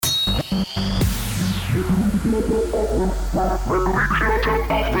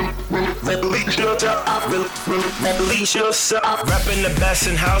Release yourself. Rapping the best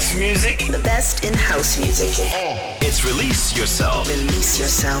in house music. The best in house music. It's Release Yourself. Release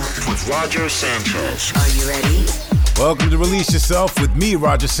yourself. With Roger Sanchez. Are you ready? Welcome to Release Yourself with me,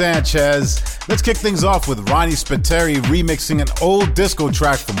 Roger Sanchez. Let's kick things off with Ronnie Spiteri remixing an old disco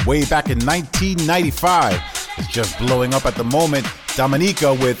track from way back in 1995. It's just blowing up at the moment.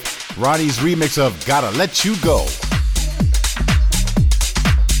 Dominica with Ronnie's remix of Gotta Let You Go.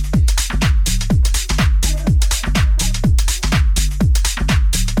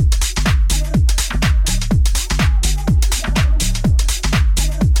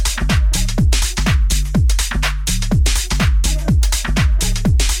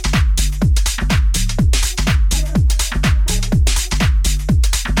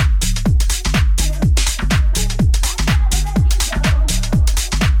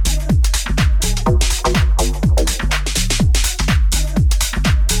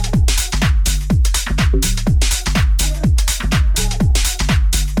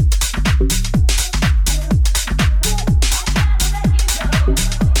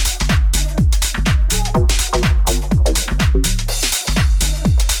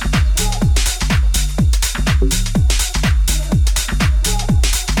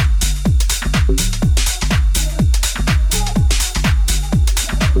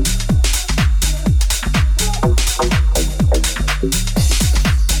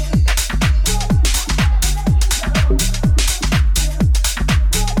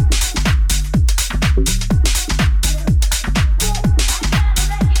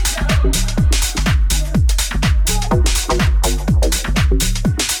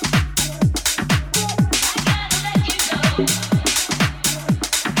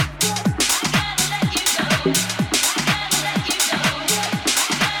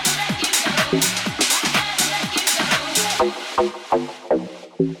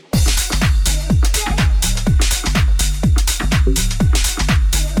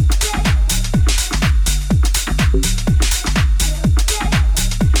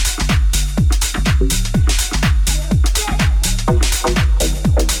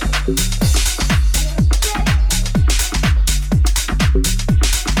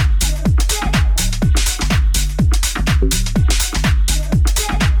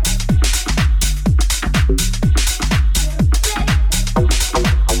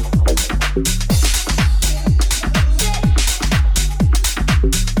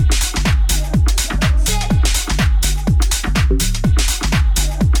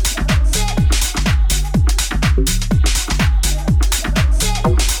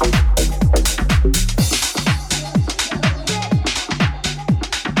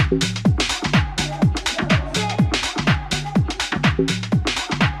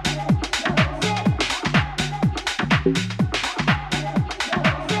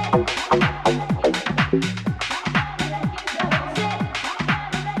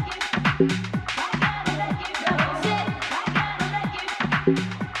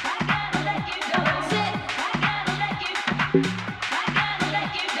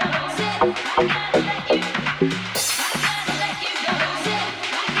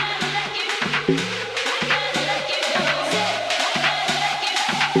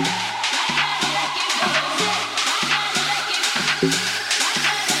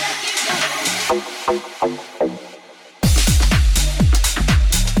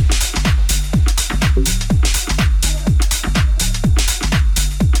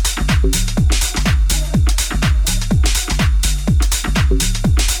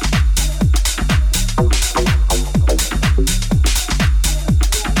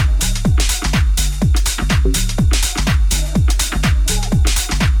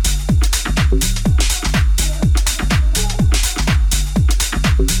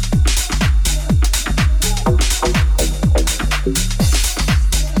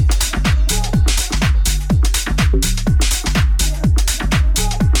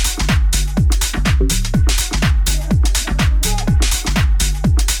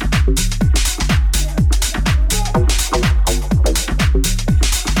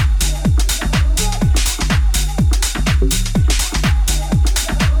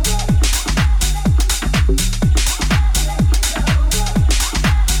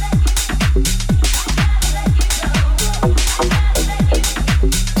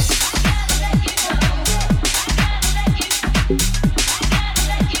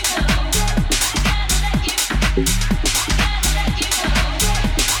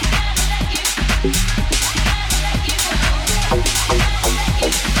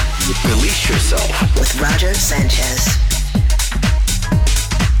 Roger Sanchez.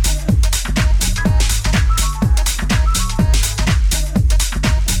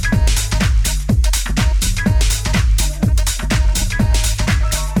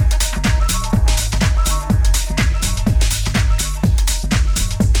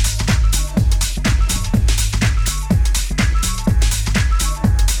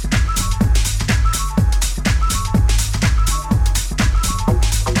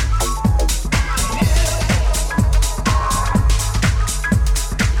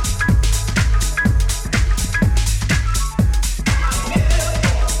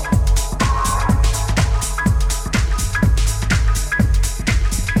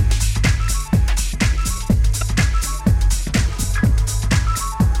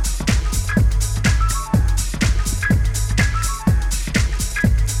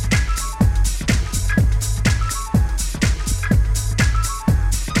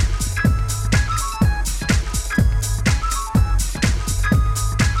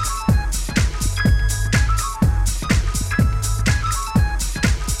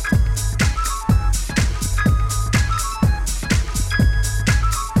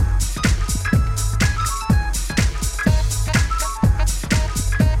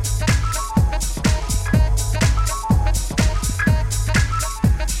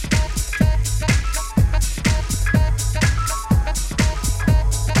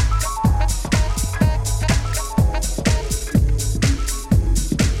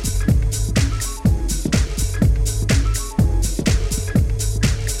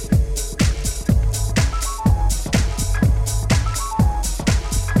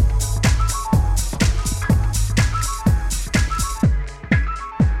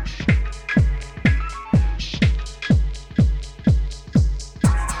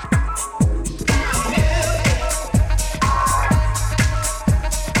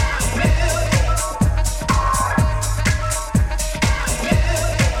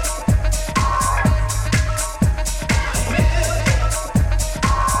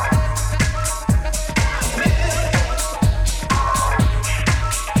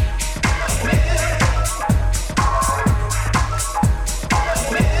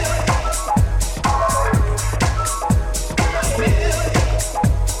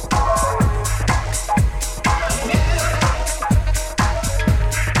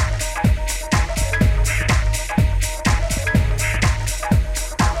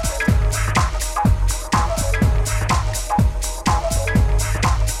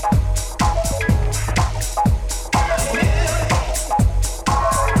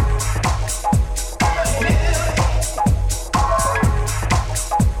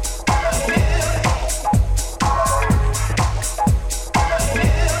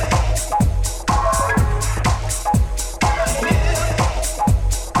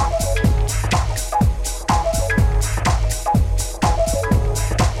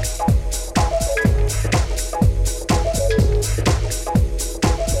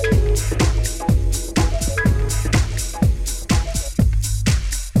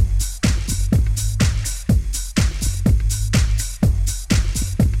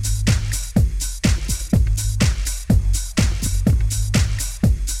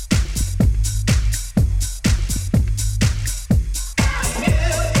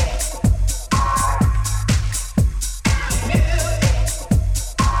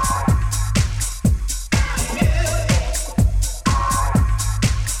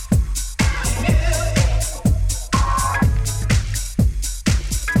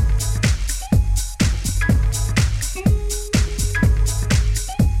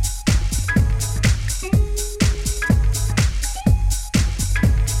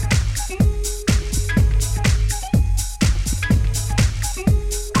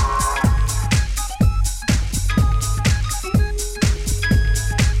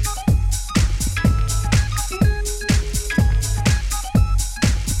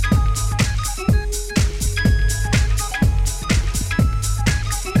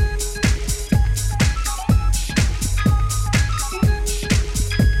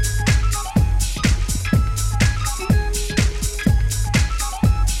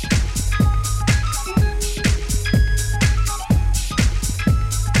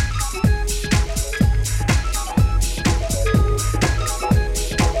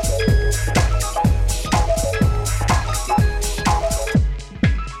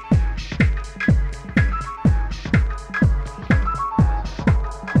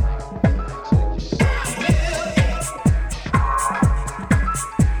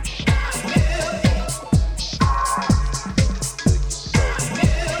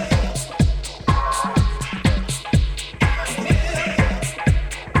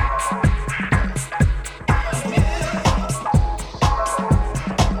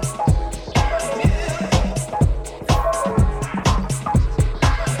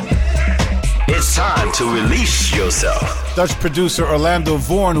 to release yourself. Dutch producer Orlando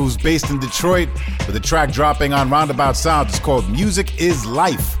Vorn, who's based in Detroit, with a track dropping on Roundabout Sound. It's called Music is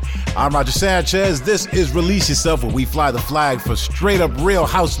Life. I'm Roger Sanchez. This is Release Yourself, where we fly the flag for straight up real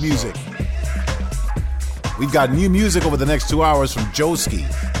house music. We've got new music over the next 2 hours from Joski,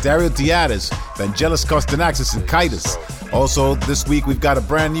 Dario Diaz, Vangelis Kostanaxis, and Kitus. Also, this week we've got a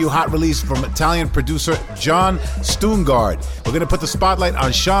brand new hot release from Italian producer John Stungard. We're going to put the spotlight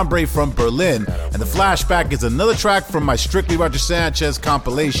on Chambre from Berlin, and the flashback is another track from my Strictly Roger Sanchez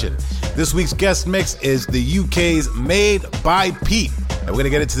compilation. This week's guest mix is the UK's Made by Pete. And we're going to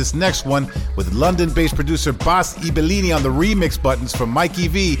get into this next one with London-based producer Bas Ibellini on the remix buttons from Mikey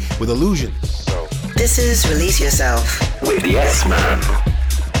V with Illusion. This is Release Yourself With the S-Man.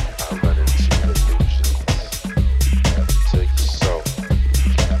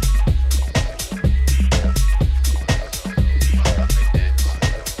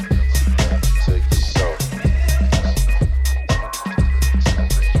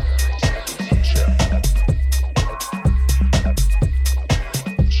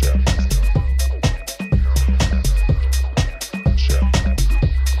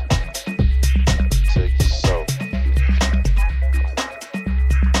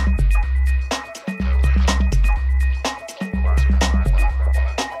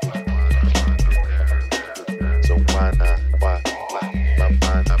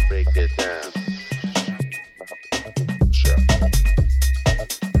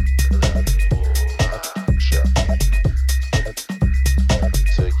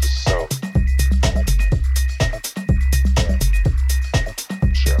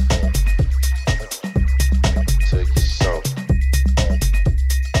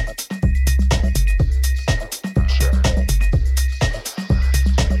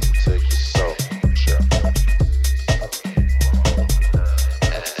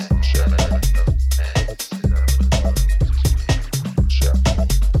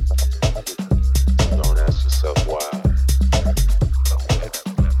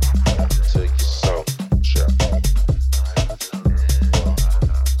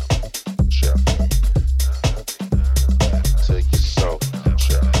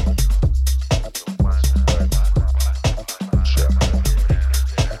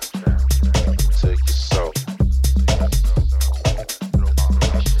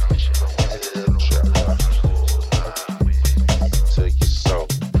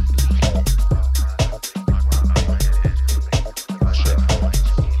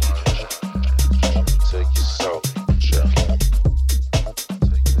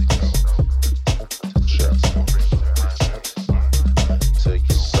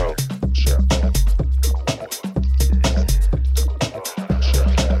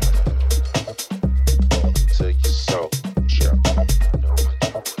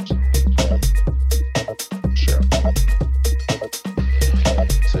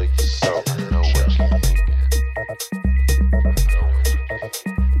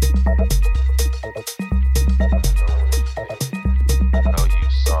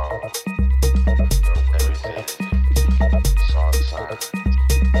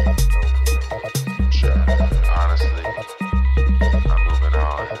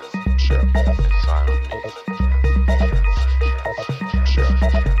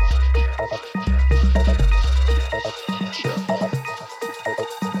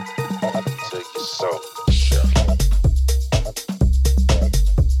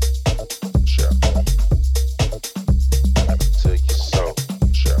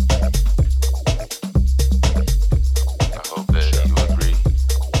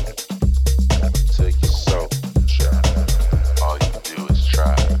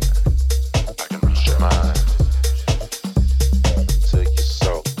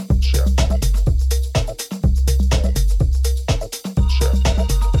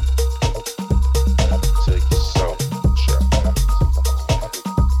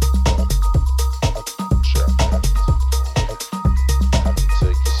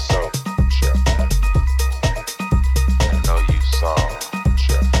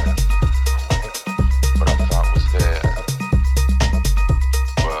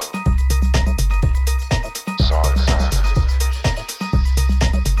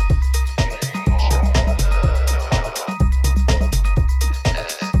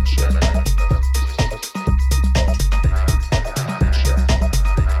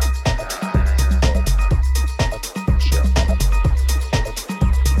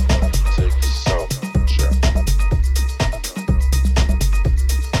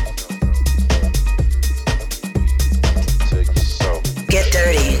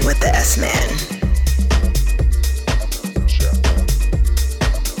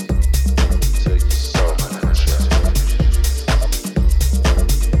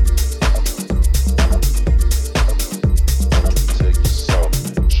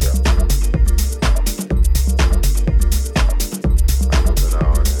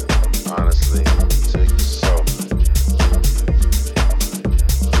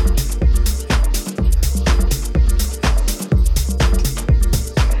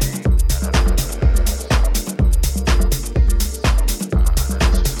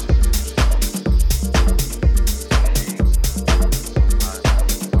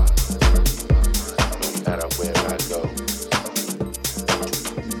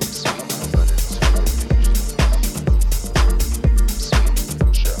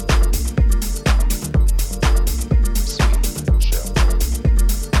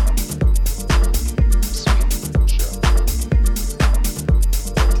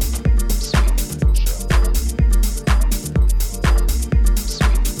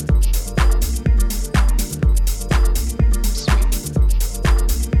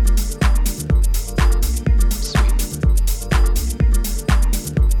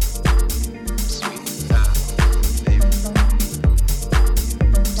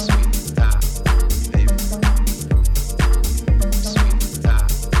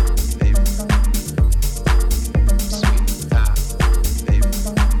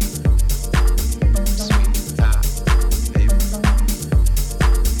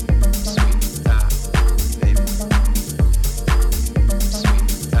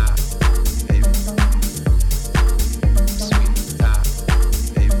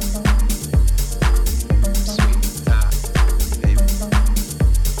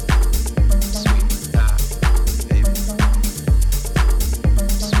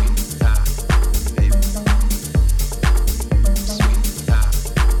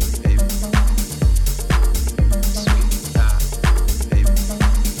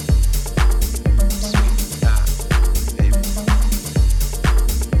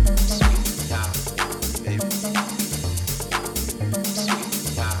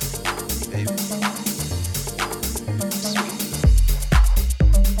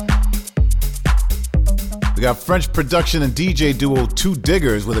 We got French production and DJ duo Two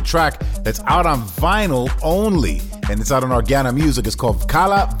Diggers with a track that's out on vinyl only, and it's out on Organa Music. It's called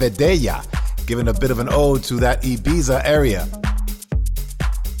Cala Vedella, giving a bit of an ode to that Ibiza area.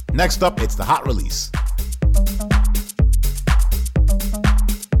 Next up, it's the hot release.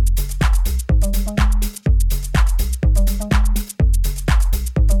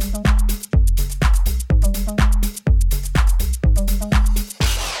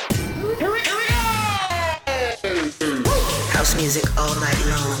 Music all night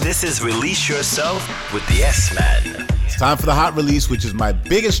long. This is Release Yourself with the S-Man. It's time for the hot release, which is my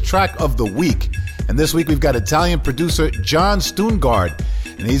biggest track of the week. And this week we've got Italian producer John Stungard,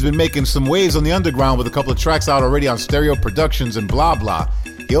 and he's been making some waves on the underground with a couple of tracks out already on Stereo Productions and blah blah.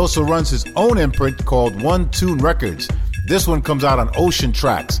 He also runs his own imprint called One Tune Records. This one comes out on Ocean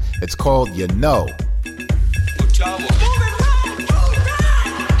Tracks. It's called You Know.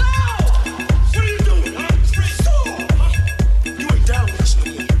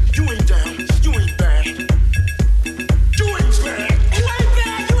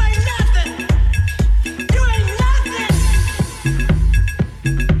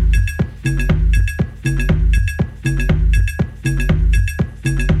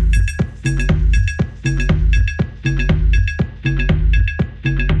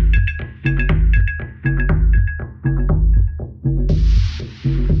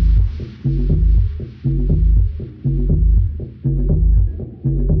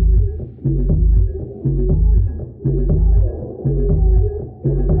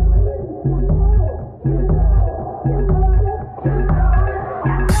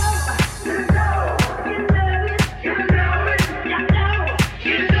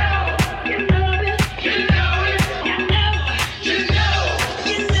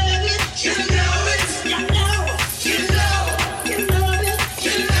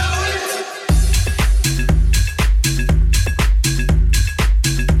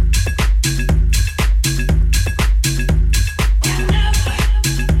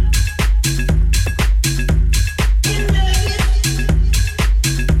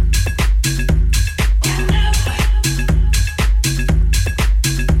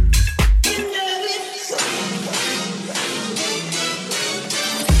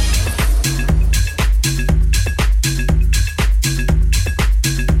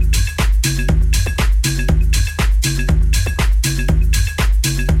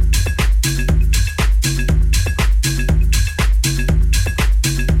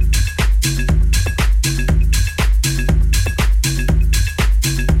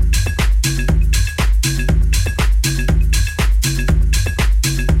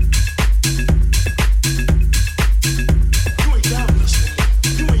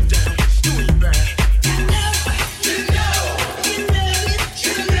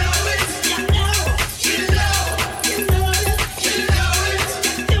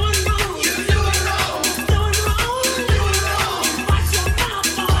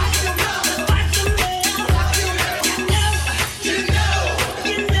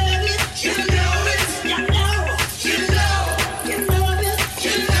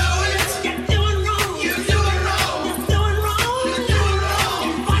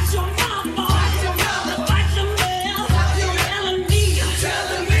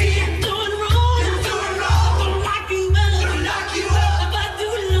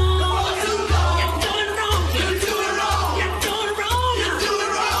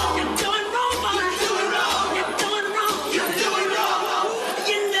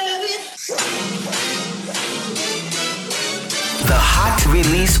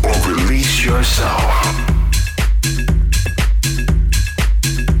 Release or release yourself.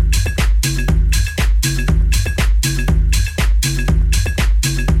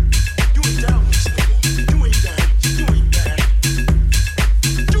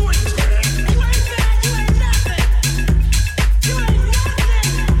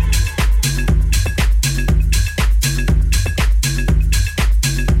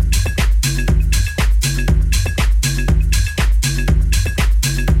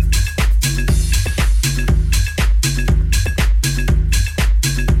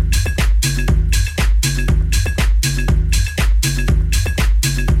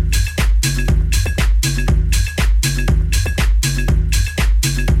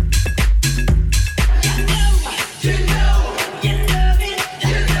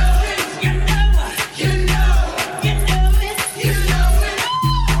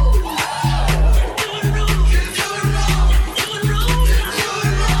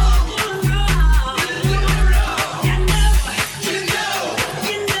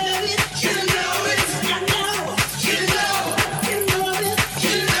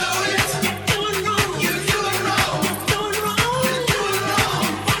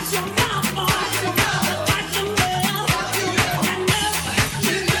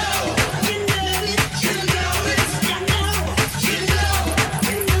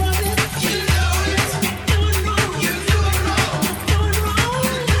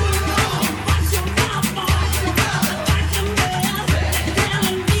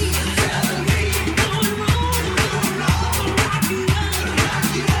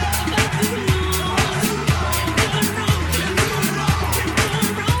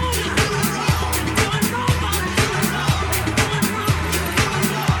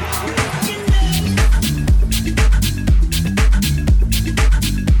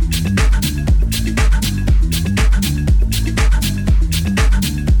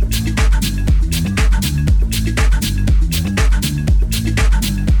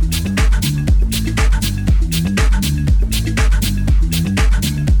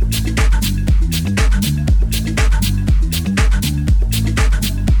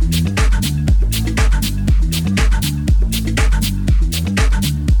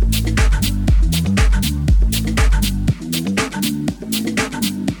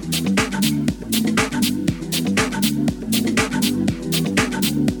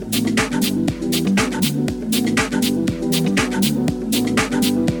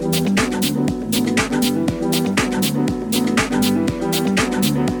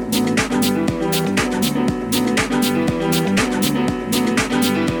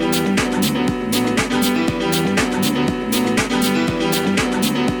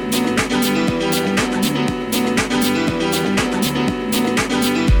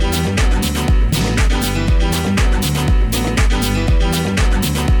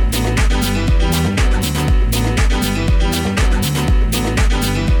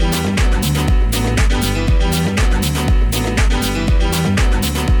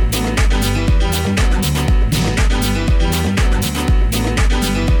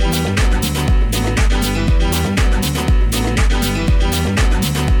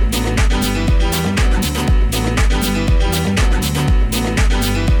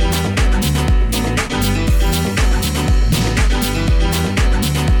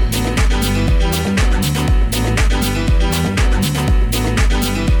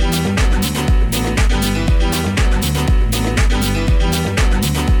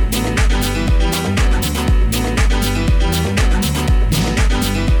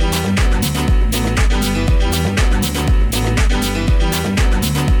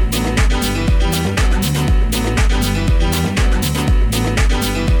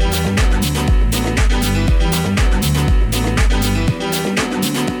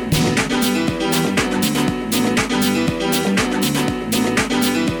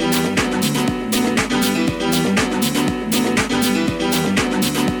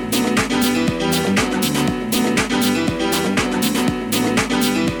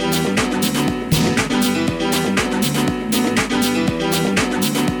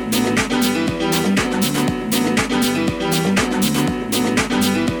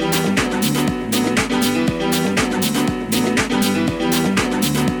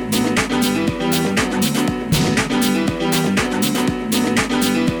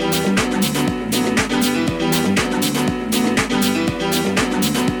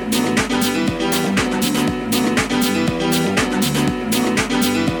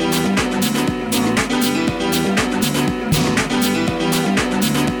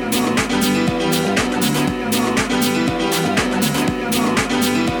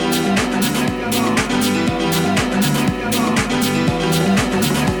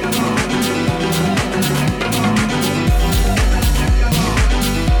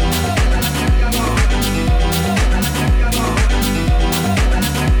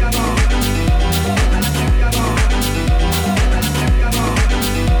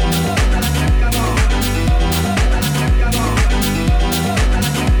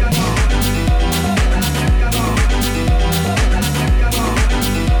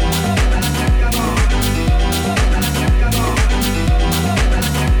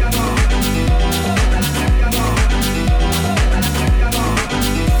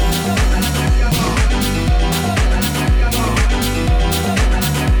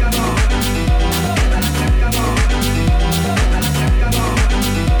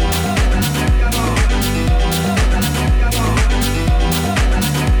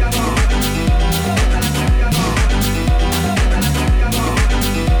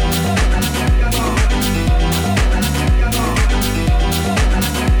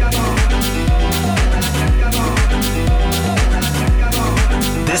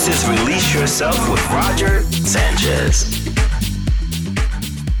 This is Release Yourself with Roger Sanchez.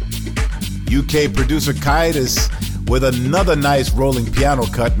 UK producer Kaitis with another nice rolling piano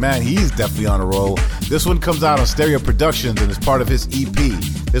cut. Man, he's definitely on a roll. This one comes out on Stereo Productions and is part of his EP.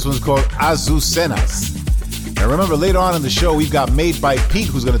 This one's called Azucenas. Now remember, later on in the show, we've got Made by Pete,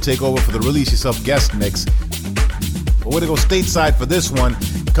 who's going to take over for the Release Yourself guest mix. But we're going to go stateside for this one.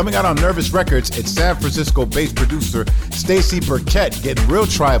 Coming out on Nervous Records, it's San Francisco-based producer Stacey Burkett getting real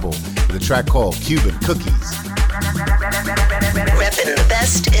tribal with a track called Cuban Cookies. Repping the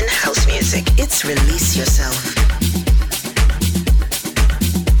best in house music. It's Release Yourself.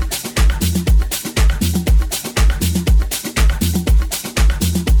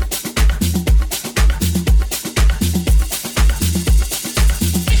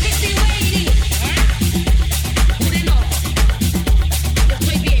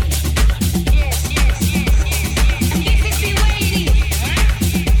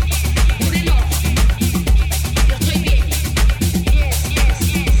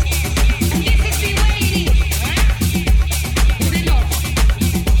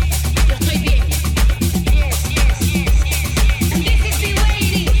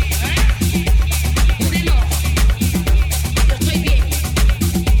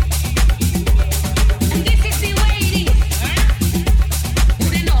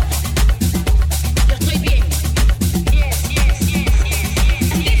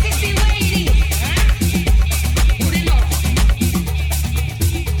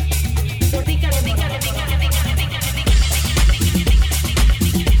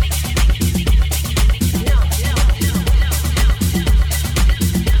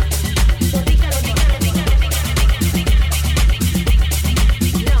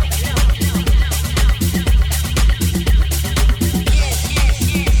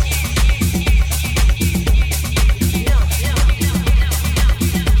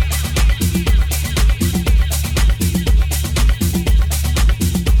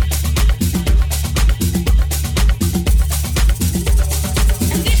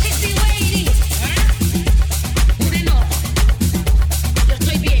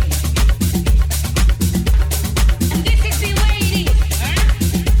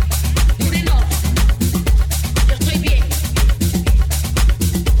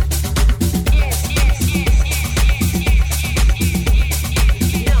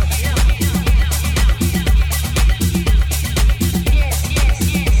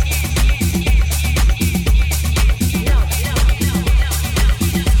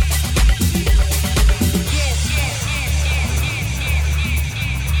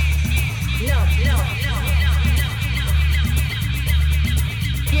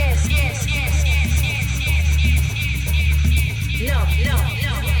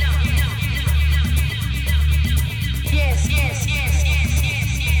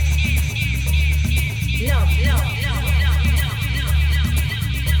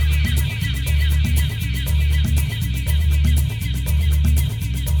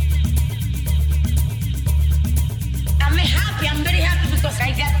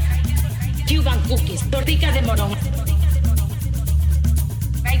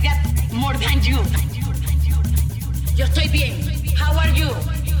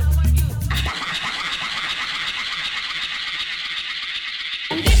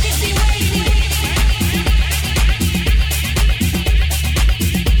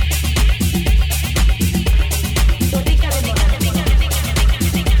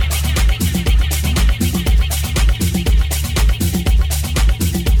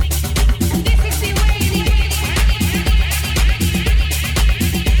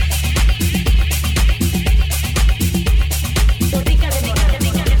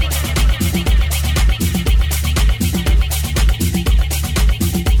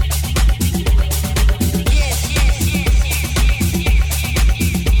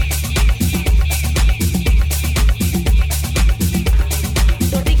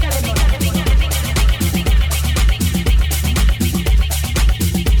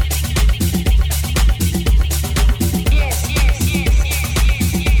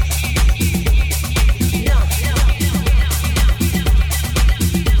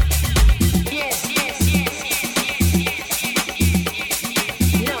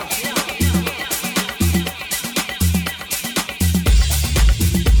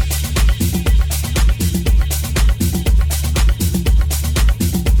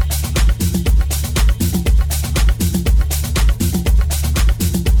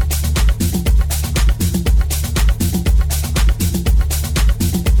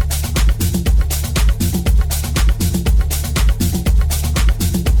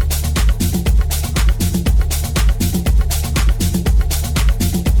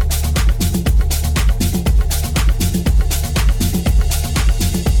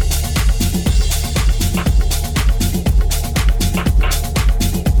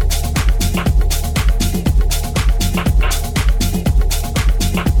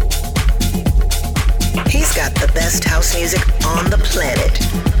 house music on the planet.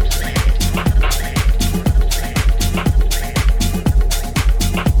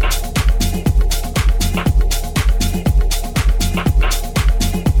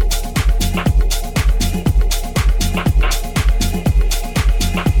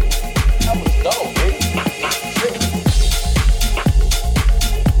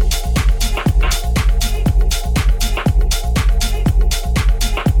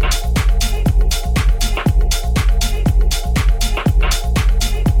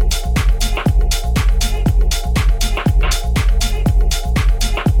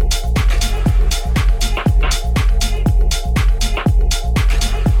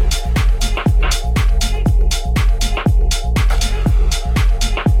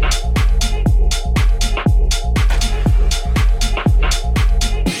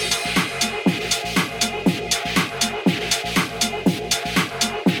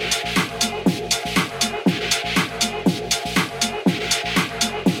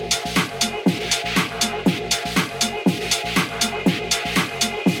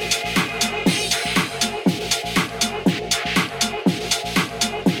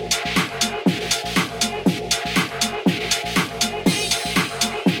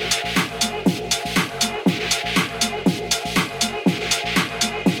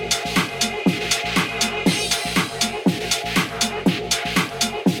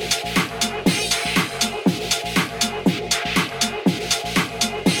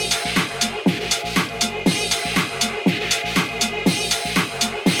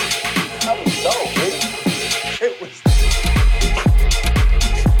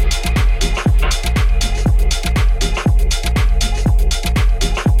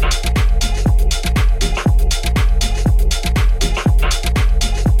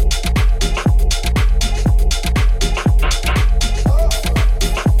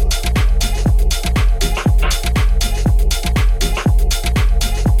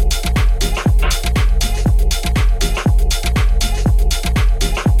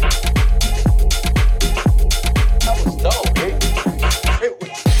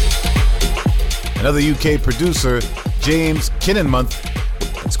 Another UK producer, James Kinninmonth.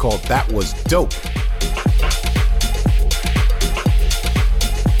 It's called That Was Dope.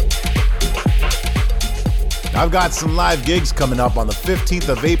 I've got some live gigs coming up on the 15th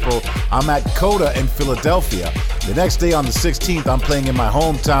of April. I'm at Coda in Philadelphia. The next day on the 16th, I'm playing in my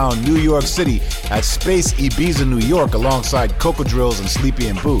hometown, New York City, at Space Ibiza, New York, alongside Cocodrills and Sleepy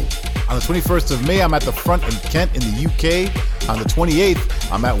and Boo. On the 21st of May, I'm at the Front in Kent in the UK. On the 28th,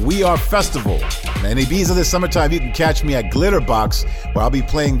 I'm at We Are Festival. And in Ibiza this summertime, you can catch me at Glitterbox, where I'll be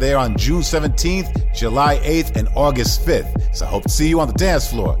playing there on June 17th, July 8th, and August 5th. So I hope to see you on the dance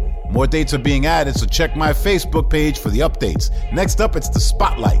floor. More dates are being added, so check my Facebook page for the updates. Next up, it's The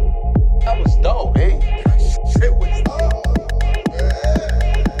Spotlight. That was dope, eh? Shit was dope.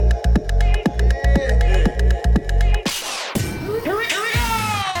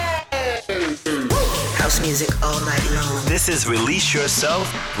 House music all night long. This is Release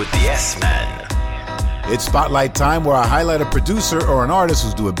Yourself with the S-Man. It's Spotlight time, where I highlight a producer or an artist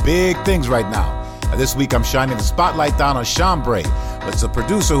who's doing big things right now. This week I'm shining the spotlight down on Chambray. It's a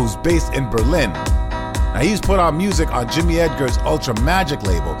producer who's based in Berlin. Now he's put out music on Jimmy Edgar's Ultra Magic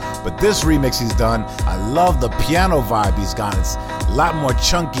label, but this remix he's done, I love the piano vibe he's got. It's a lot more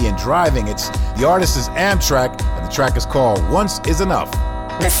chunky and driving. The artist is Amtrak, and the track is called Once Is Enough.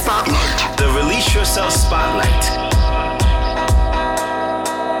 The Spotlight. The Release Yourself Spotlight.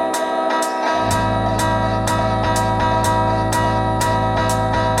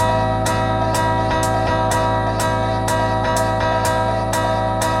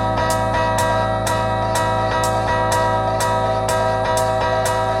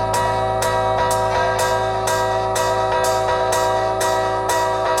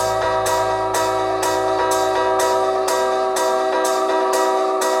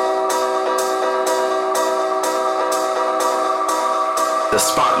 The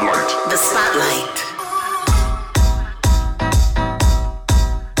Spotlight. The Spotlight.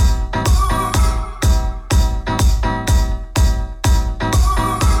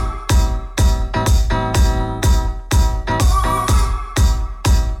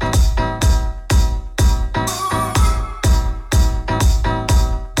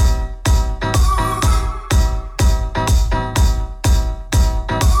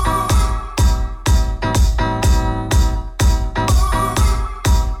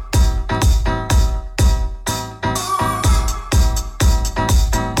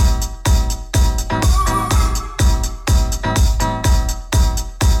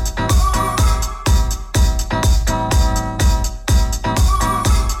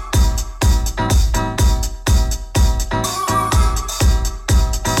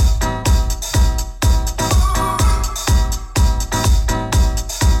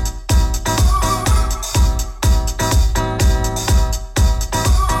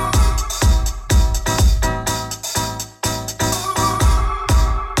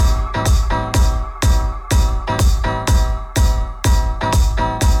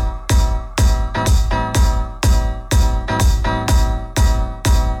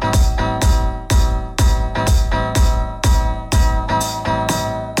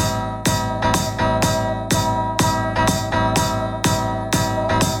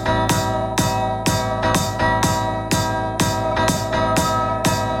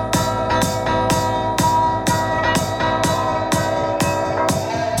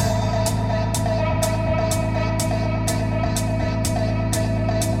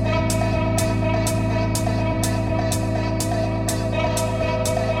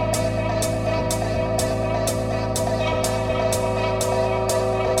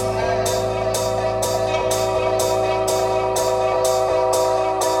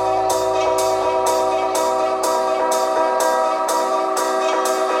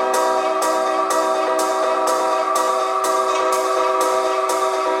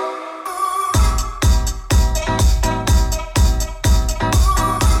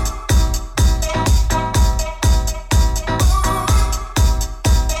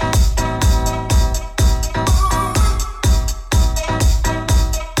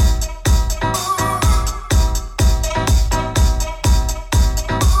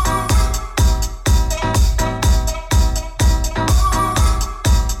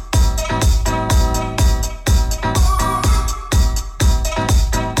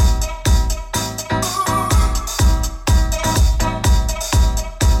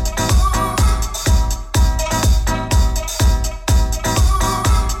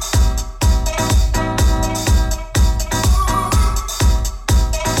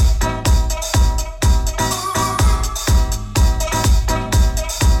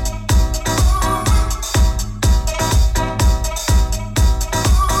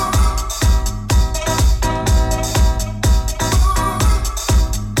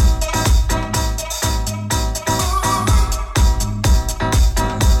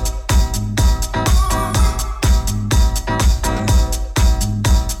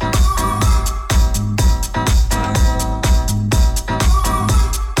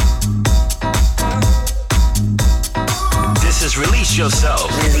 yourself.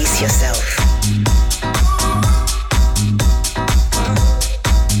 Release yourself.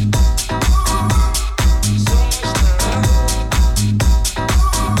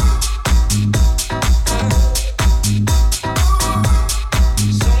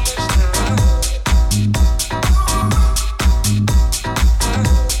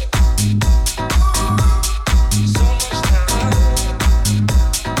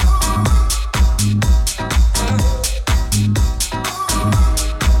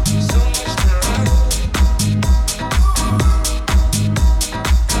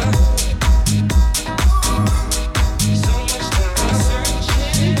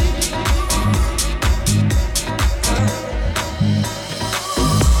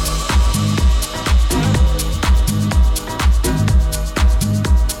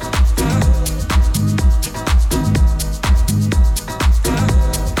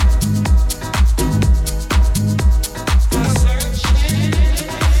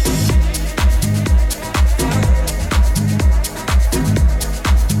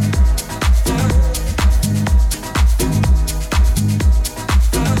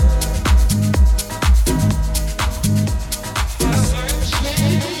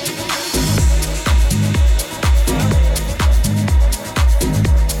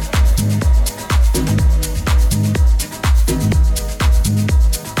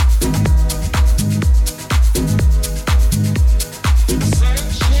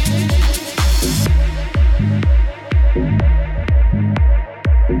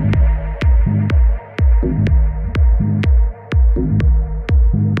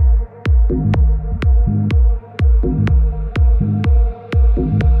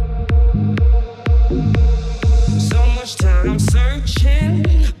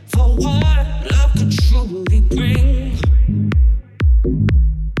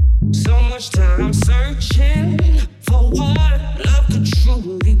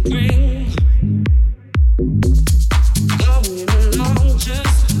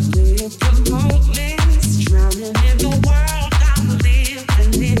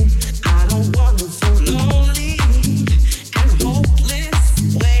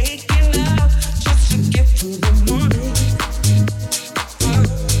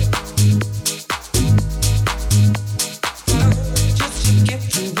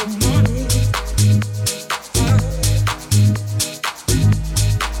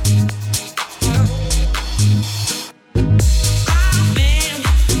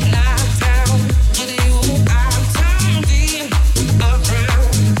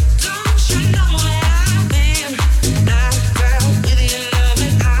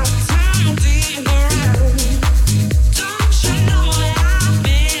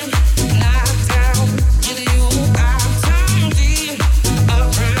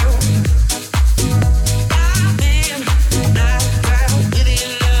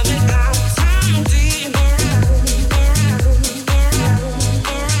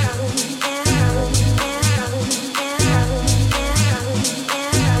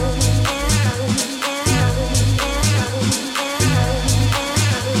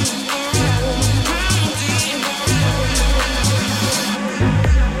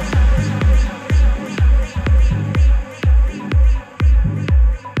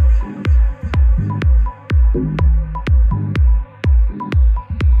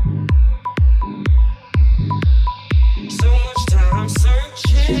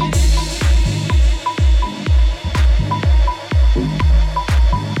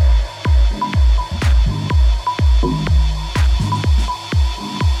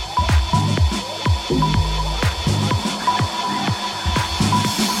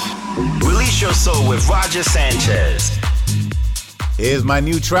 Your Soul with Roger Sanchez. Here's my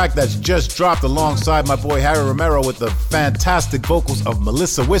new track that's just dropped alongside my boy Harry Romero with the fantastic vocals of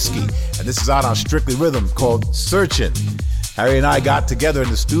Melissa Whiskey. And this is out on Strictly Rhythm called Searchin'. Harry and I got together in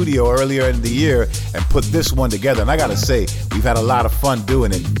the studio earlier in the year and put this one together. And I gotta say, we've had a lot of fun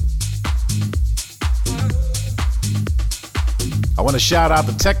doing it. I want to shout out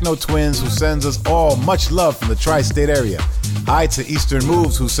the Techno Twins who sends us all much love from the tri-state area. Hi to Eastern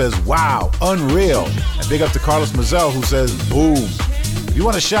Moves who says, wow, unreal. And big up to Carlos Mazel who says, boom. If you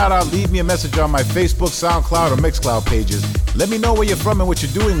want to shout out, leave me a message on my Facebook, SoundCloud, or Mixcloud pages. Let me know where you're from and what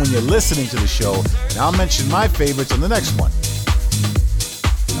you're doing when you're listening to the show, and I'll mention my favorites on the next one.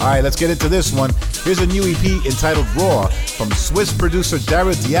 All right, let's get into this one. Here's a new EP entitled Raw from Swiss producer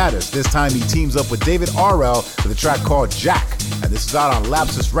Dara Diatis. This time he teams up with David RL with a track called Jack, and this is out on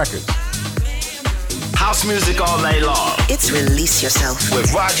Lapsus Records. House music all night long. It's Release Yourself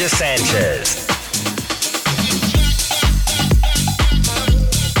with Roger Sanchez.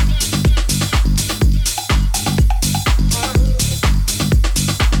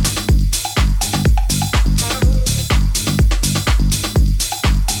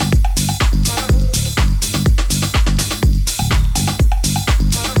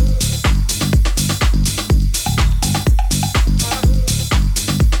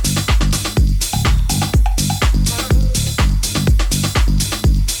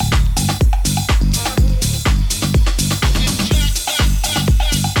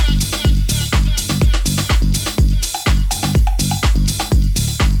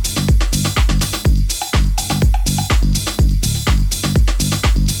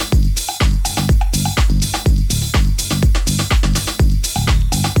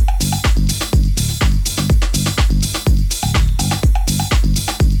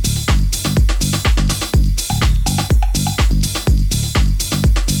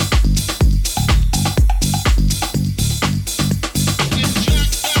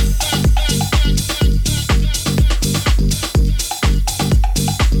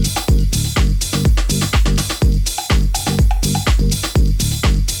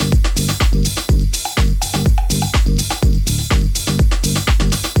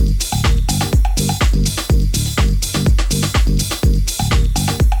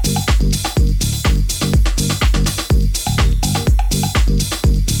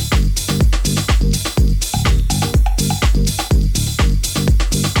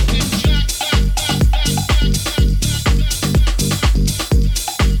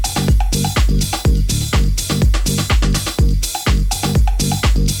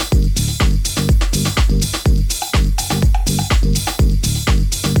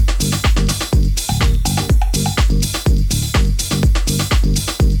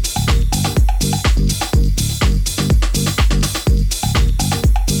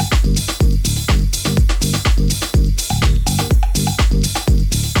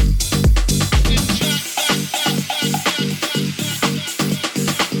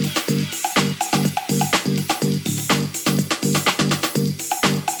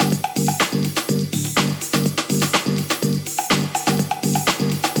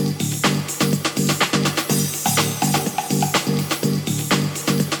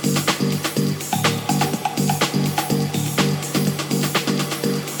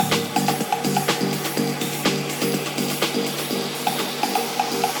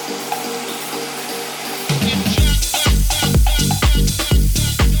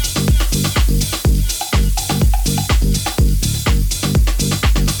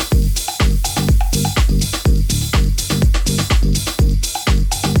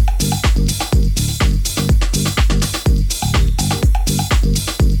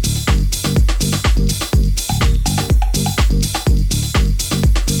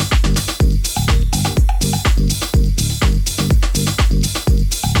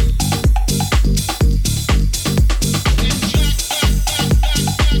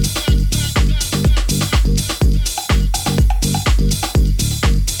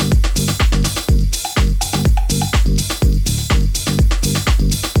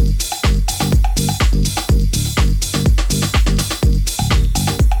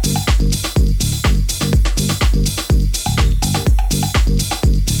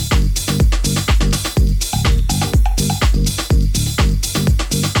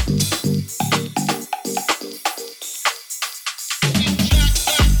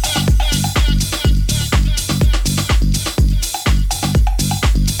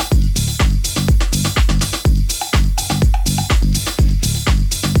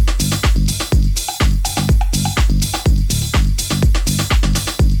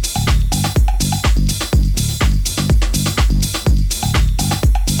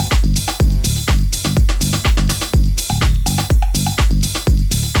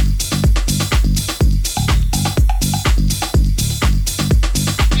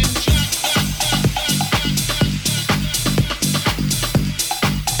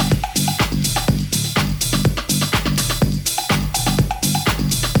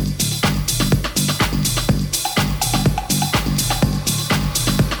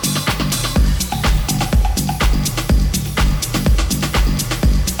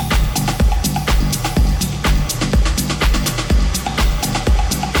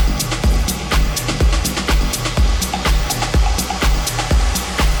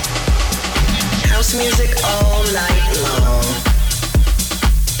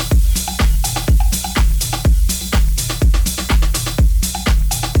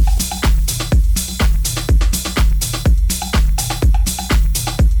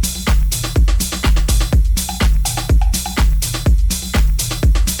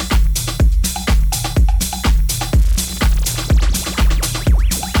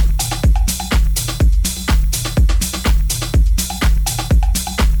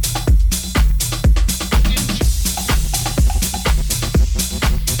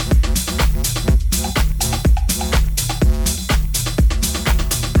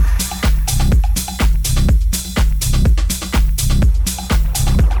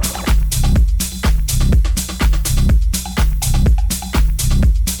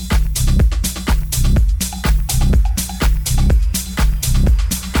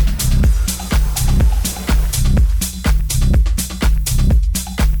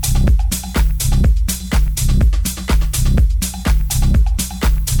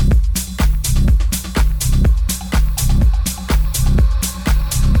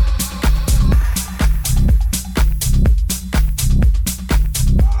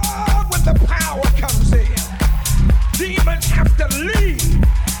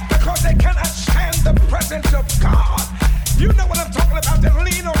 grace of God. You know what I'm talking about. Just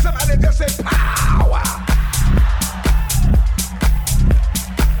lean on somebody and just say power.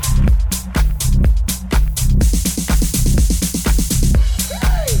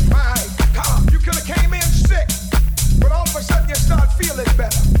 Hey, my God, you could have came in sick, but all of a sudden you start feeling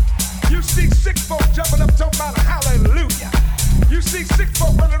better. You see sick folk jumping up talking about hallelujah. You see sick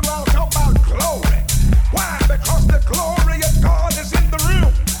folk running around talking about glory. Why? Because the glory of God is in the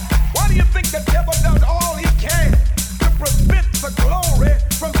room. Why do you think the devil does all he can to prevent the glory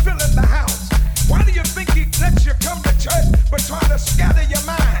from filling the house? Why do you think he lets you come to church but trying to scatter your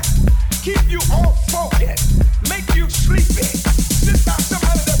mind, keep you off focus, make you sleepy, sit by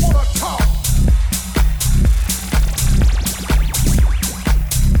somebody that want to talk,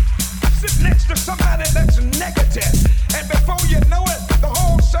 sit next to somebody that's negative, and before you know it, the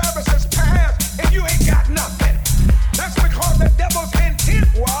whole service has passed and you ain't got nothing. That's because the devil's intent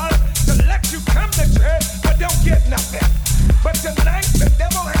was to let you come to church but don't get nothing. But tonight the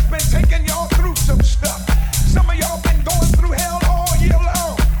devil has been taking y'all through some stuff. Some of y'all been going through hell all year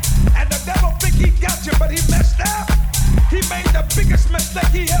long, and the devil think he got you, but he messed up. He made the biggest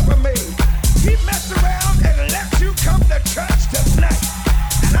mistake he ever made. He messed around and let you come to church tonight.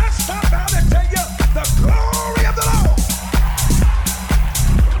 And I stop out to tell you the glory of the Lord.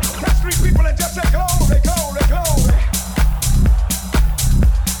 Touch three people and just say glory, glory, glory.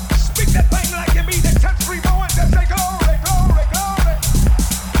 Speak that thing like you mean it. Touch three more and just say glory, glory, glory.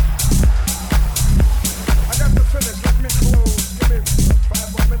 I got to finish. Let me close. Give me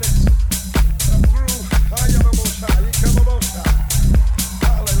 5 more minutes. I'm through. Hallelujah.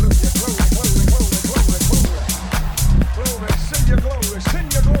 Glory, glory, glory, glory, glory. Glory, send your glory, send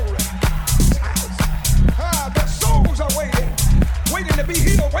your glory. The souls are waiting to be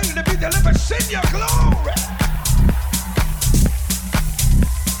healed, waiting to be delivered. Send your glory.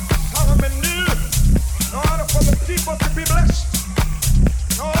 Solomon knew in order for the people to be blessed,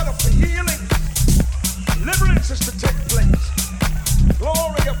 in order for healing, deliverances to take place,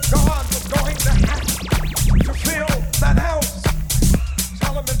 glory of God was going to have to fill that house.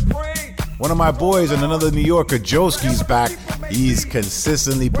 Solomon prayed. One of my boys and another New Yorker, Joski's back. He's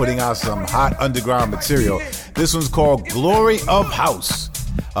consistently putting out some hot underground material. This one's called Glory of House.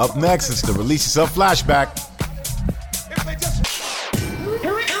 Up next, it's the Release Yourself flashback.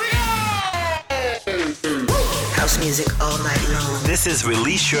 House music all night long. This is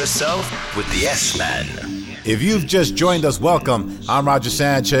Release Yourself with the S-Man. If you've just joined us, welcome. I'm Roger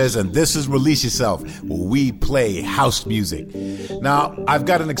Sanchez, and this is Release Yourself, where we play house music. Now, I've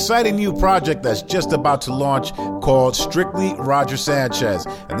got an exciting new project that's just about to launch called Strictly Roger Sanchez,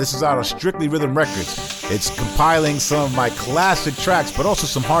 and this is out of Strictly Rhythm Records. It's compiling some of my classic tracks, but also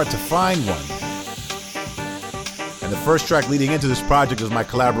some hard-to-find ones. And the first track leading into this project is my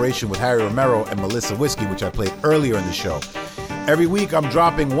collaboration with Harry Romero and Melissa Whiskey, which I played earlier in the show. Every week, I'm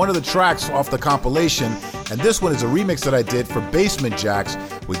dropping one of the tracks off the compilation, and this one is a remix that I did for Basement Jaxx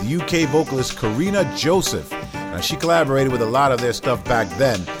with UK vocalist Karina Joseph. Now, she collaborated with a lot of their stuff back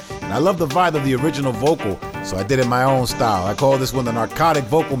then, and I love the vibe of the original vocal, so I did it in my own style. I call this one the Narcotic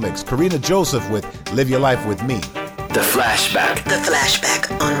Vocal Mix. Karina Joseph with Live Your Life With Me. The Flashback. The flashback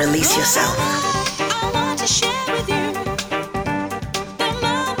on Release Yourself. I want to share with you.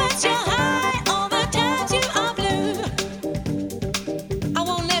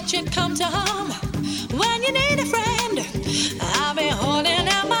 Come to home when you need a friend. I'll be holding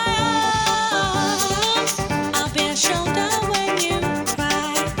out my arms. I'll be a shoulder when you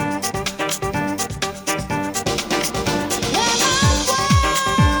cry. When my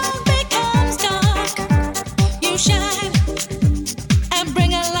world becomes dark, you shine and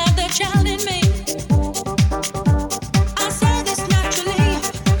bring alive the child in me.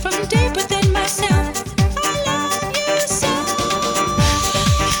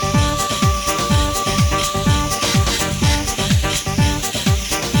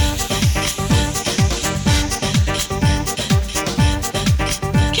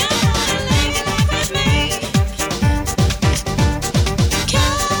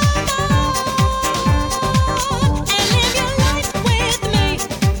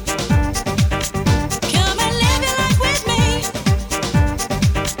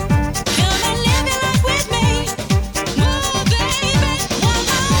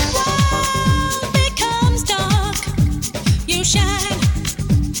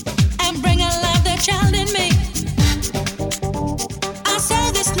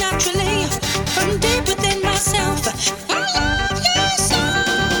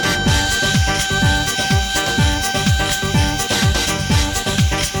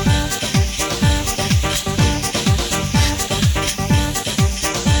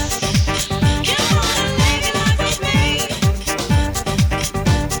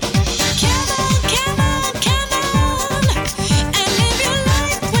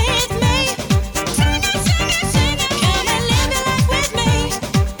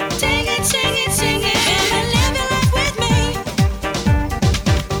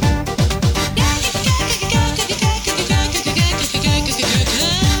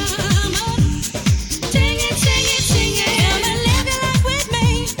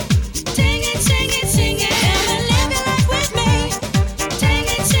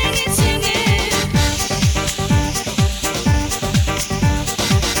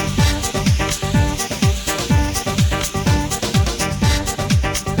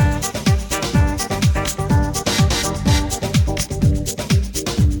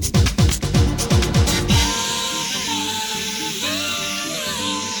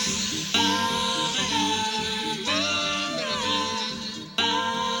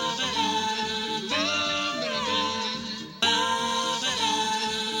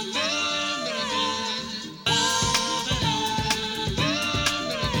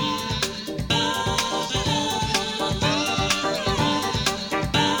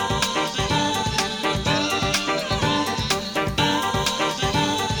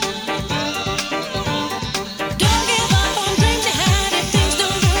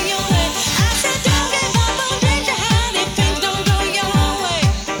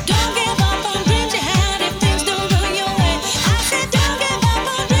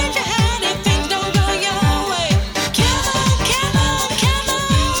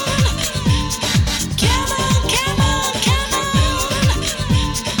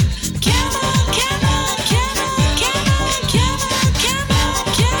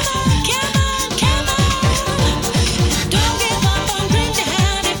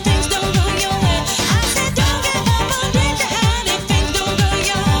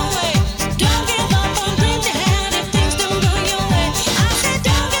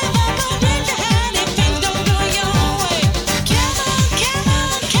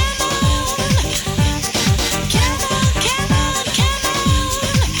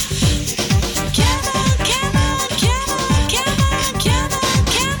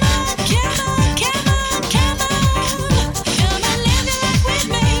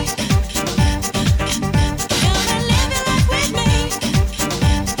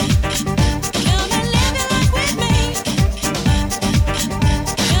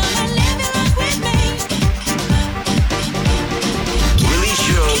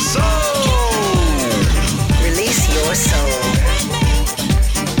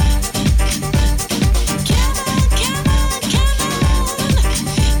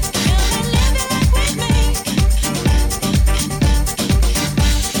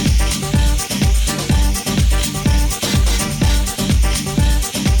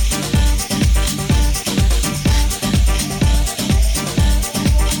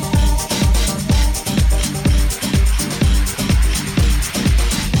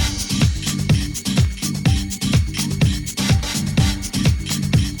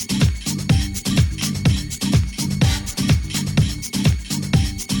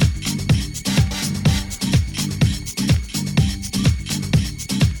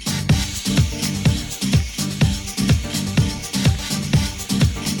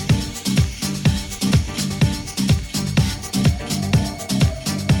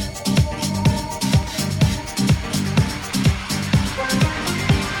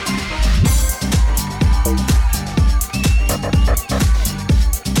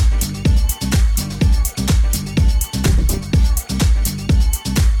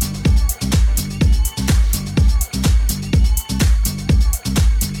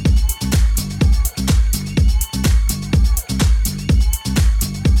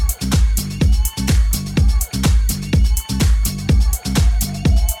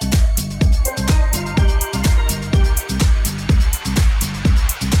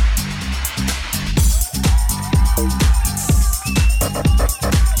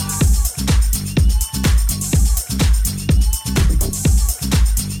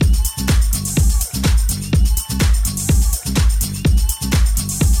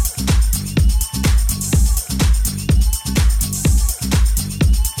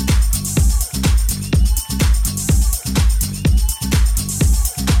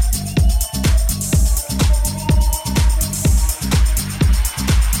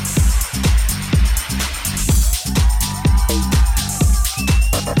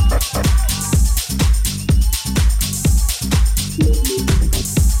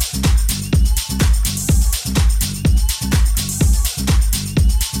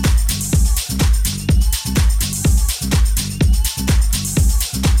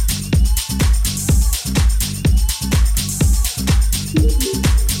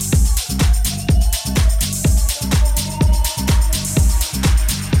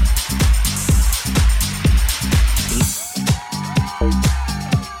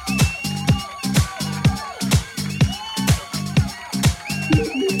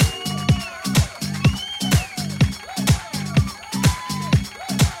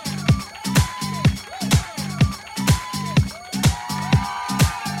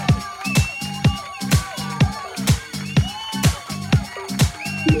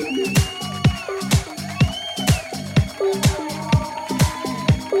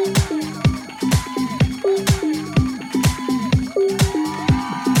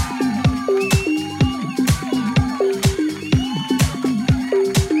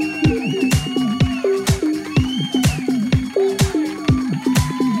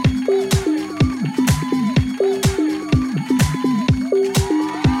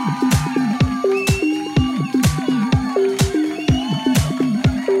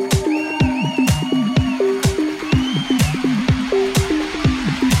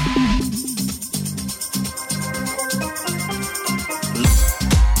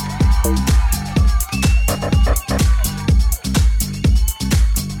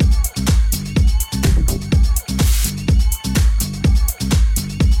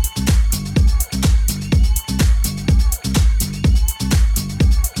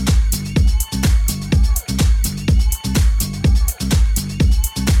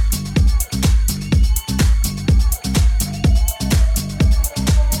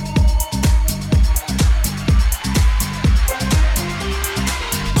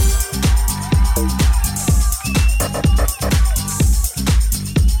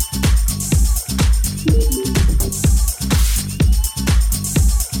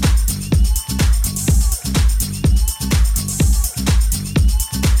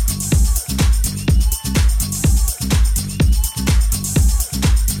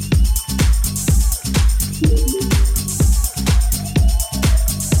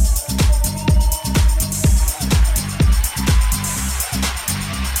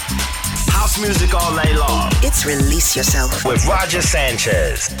 house music all night long. It's Release Yourself with Roger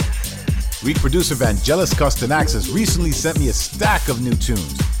Sanchez. Week producer Vangelis Costenaxis recently sent me a stack of new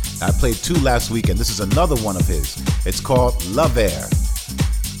tunes. I played 2 last week, and this is another one of his. It's called Love Air.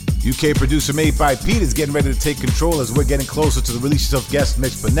 UK producer Made by Pete is getting ready to take control as we're getting closer to the Release Yourself guest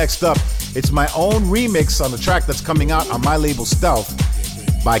mix. But next up, it's my own remix on the track that's coming out on my label Stealth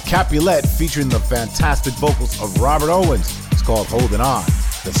by Capulet, featuring the fantastic vocals of Robert Owens. It's called Holding On,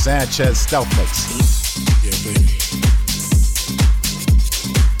 the Sanchez Stealth Mix. Yeah, baby.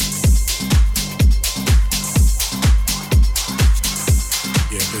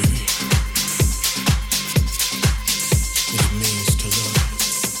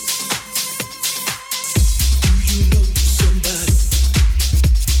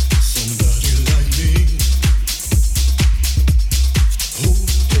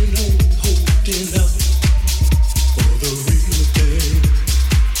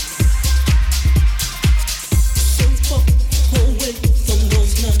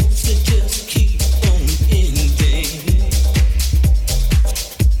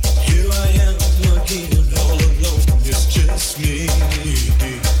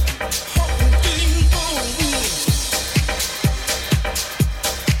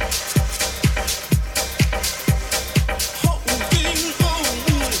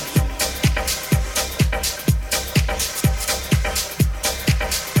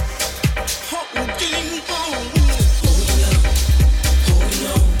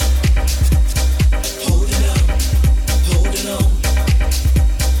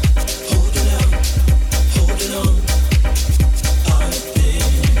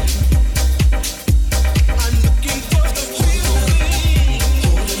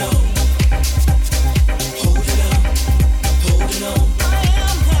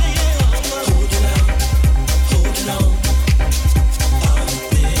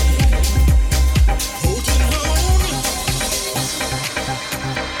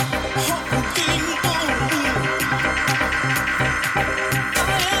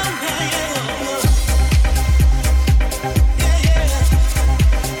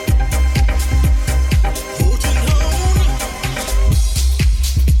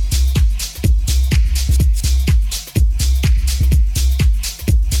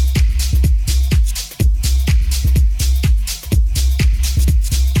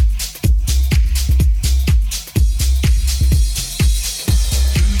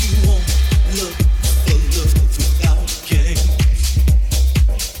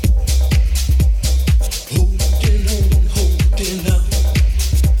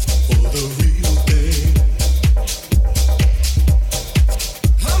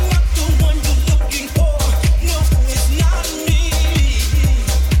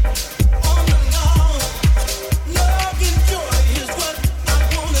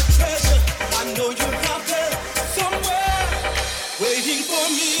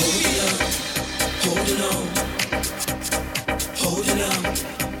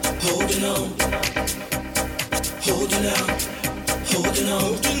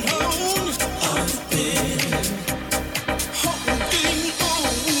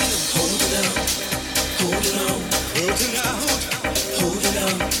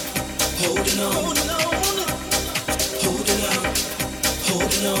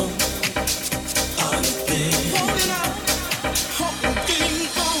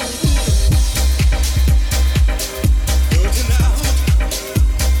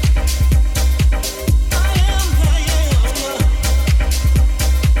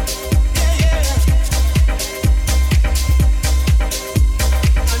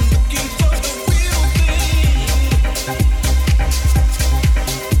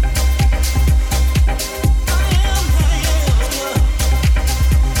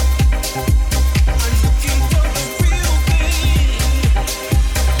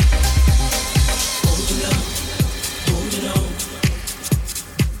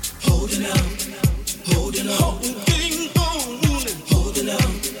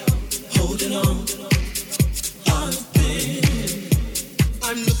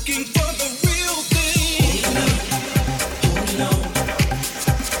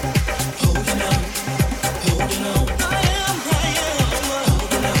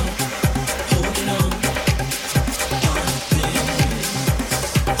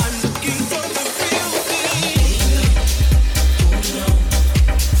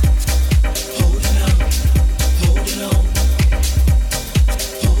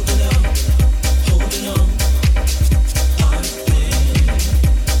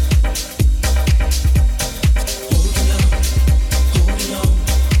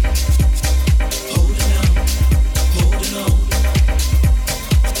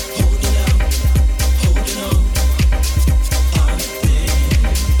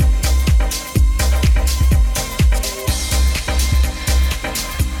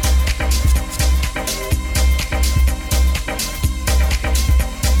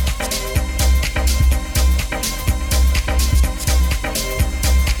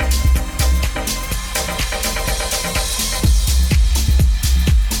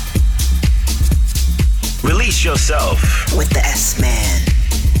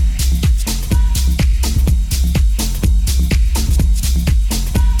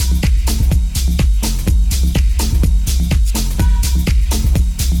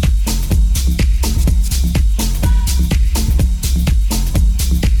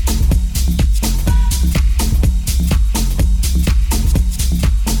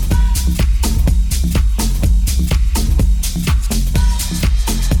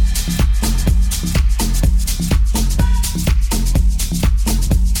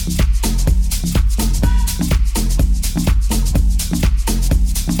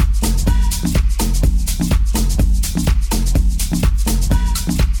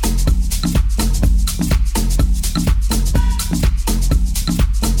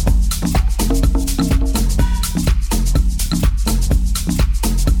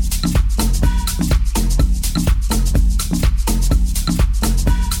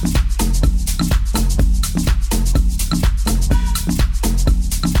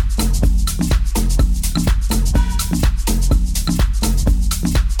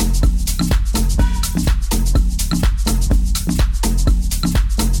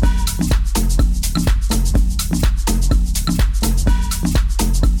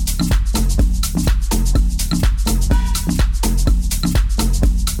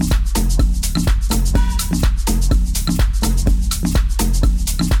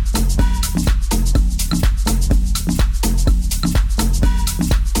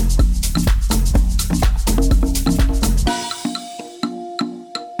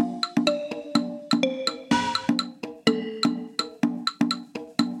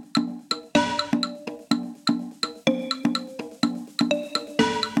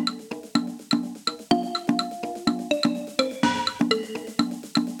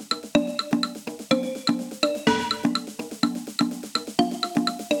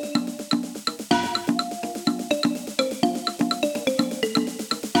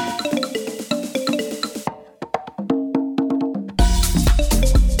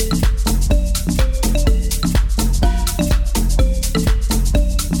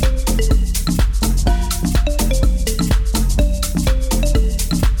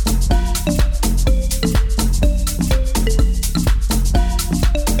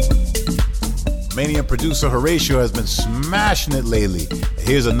 producer Horatio has been smashing it lately.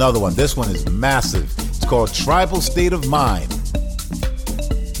 Here's another one. This one is massive. It's called Tribal State of Mind.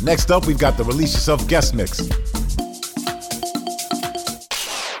 Next up, we've got the Release Yourself guest mix.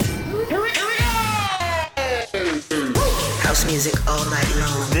 House music all night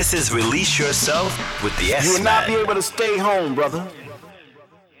long. This is Release Yourself with the S-Man. You will not be able to stay home, brother.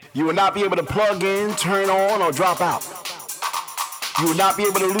 You will not be able to plug in, turn on, or drop out. You will not be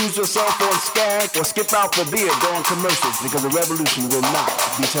able to lose yourself on Skag or skip out for beer during commercials because the revolution will not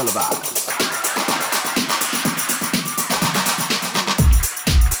be televised.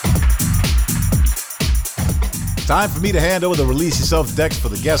 Time for me to hand over the Release Yourself decks for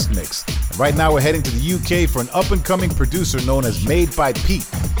the guest mix. And right now we're heading to the UK for an up-and-coming producer known as Made by Pete.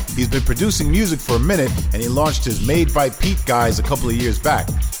 He's been producing music for a minute, and he launched his Made by Pete guys a couple of years back.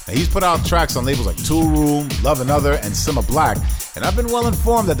 Now, he's put out tracks on labels like Tool Room, Love Another, and Simma Black, and I've been well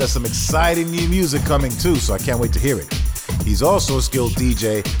informed that there's some exciting new music coming too, so I can't wait to hear it. He's also a skilled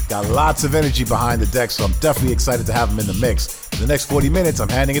DJ, got lots of energy behind the deck, so I'm definitely excited to have him in the mix. For the next 40 minutes, I'm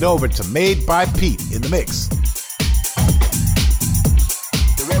handing it over to Made by Pete in the mix.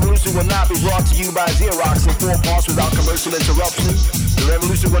 The revolution will not be brought to you by Xerox in 4 parts without commercial interruption. The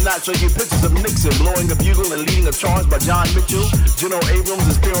revolution will not show you pictures of Nixon blowing a bugle and leading a charge by John Mitchell, General Abrams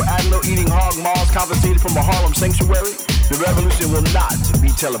and Spiro Agnew eating hog maws confiscated from a Harlem sanctuary. The revolution will not be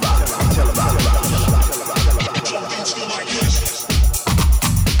televised.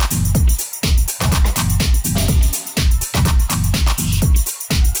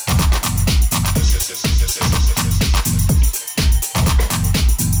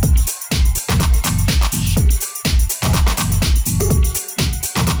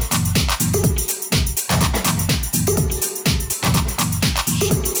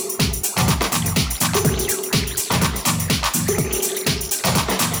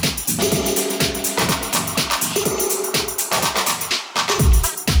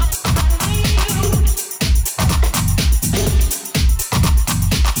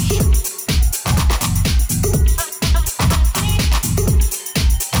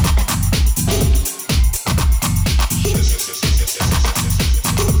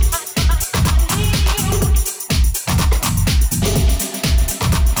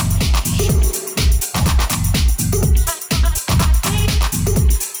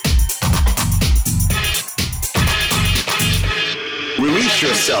 Release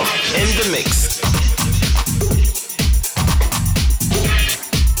Yourself in the mix.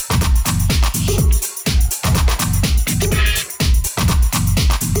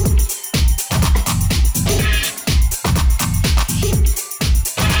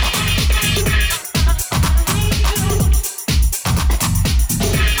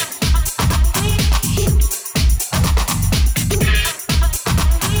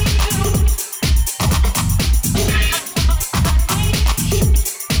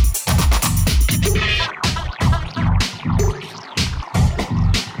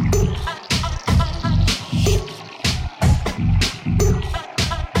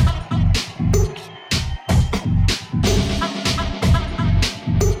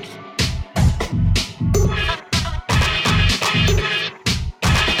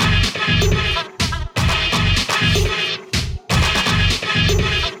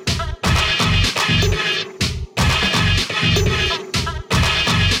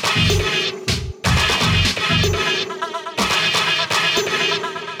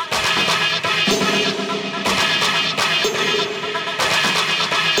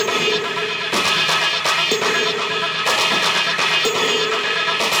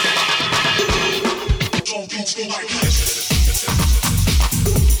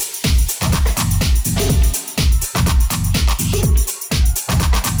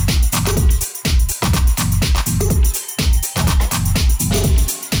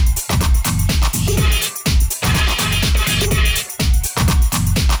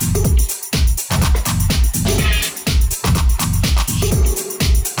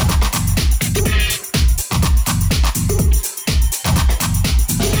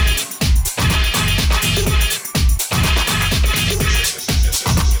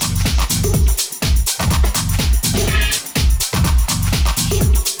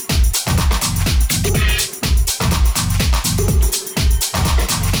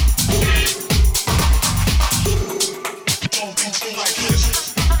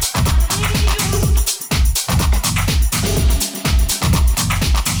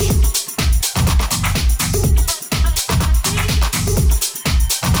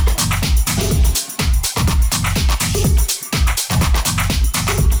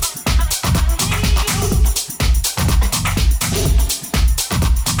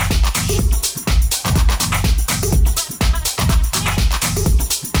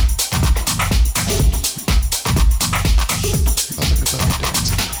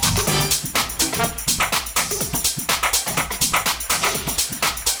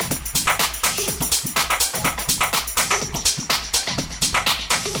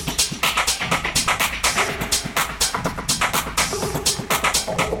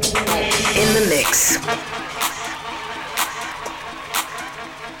 the mix.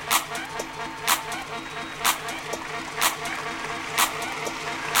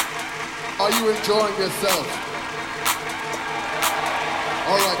 Are you enjoying yourself?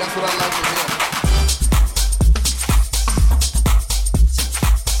 All right, that's what I like to hear.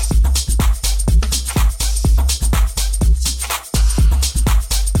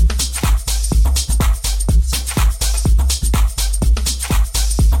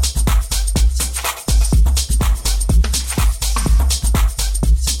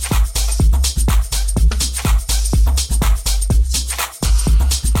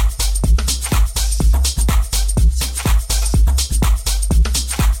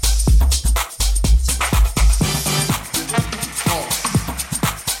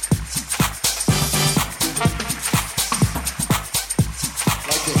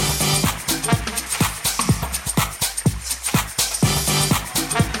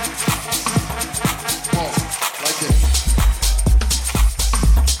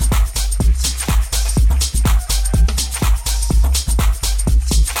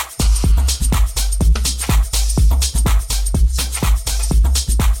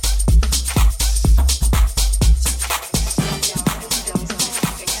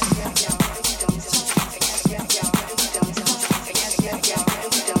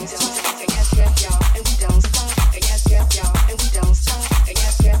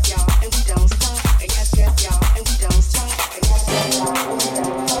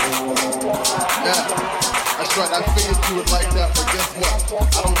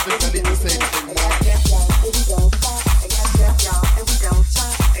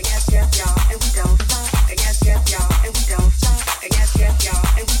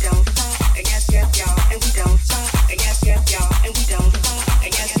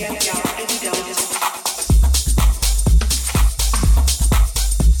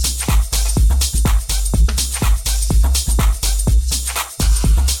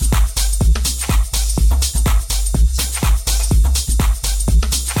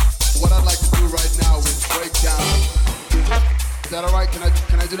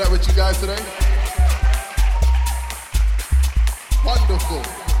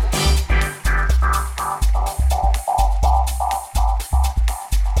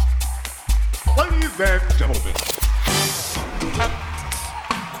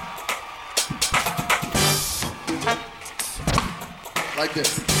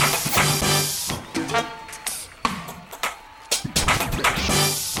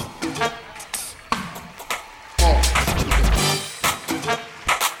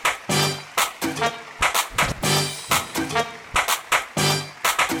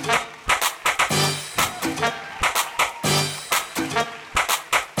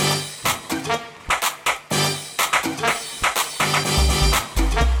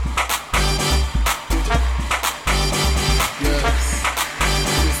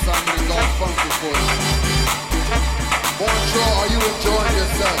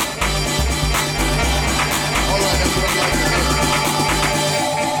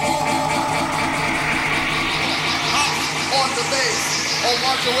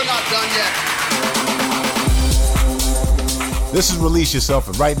 This is Release Yourself,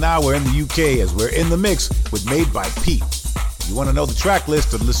 and right now we're in the UK as we're in the mix with Made by Pete. If you want to know the track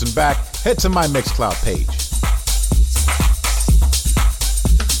list or listen back, head to my Mixcloud page.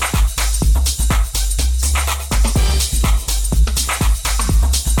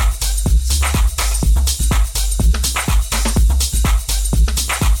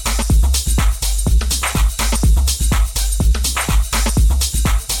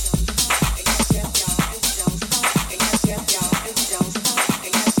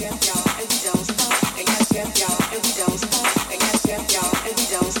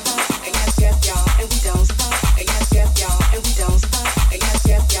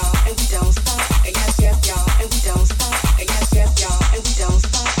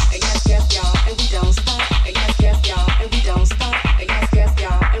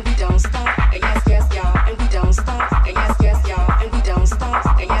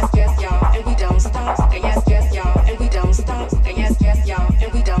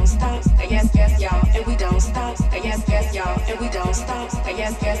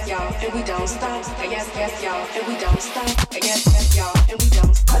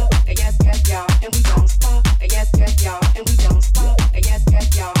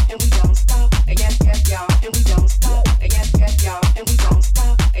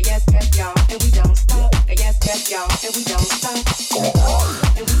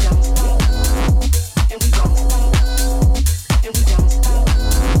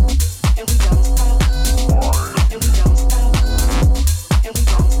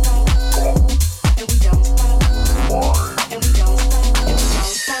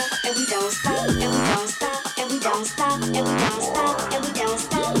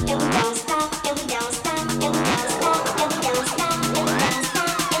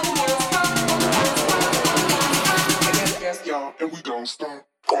 and we don't stop.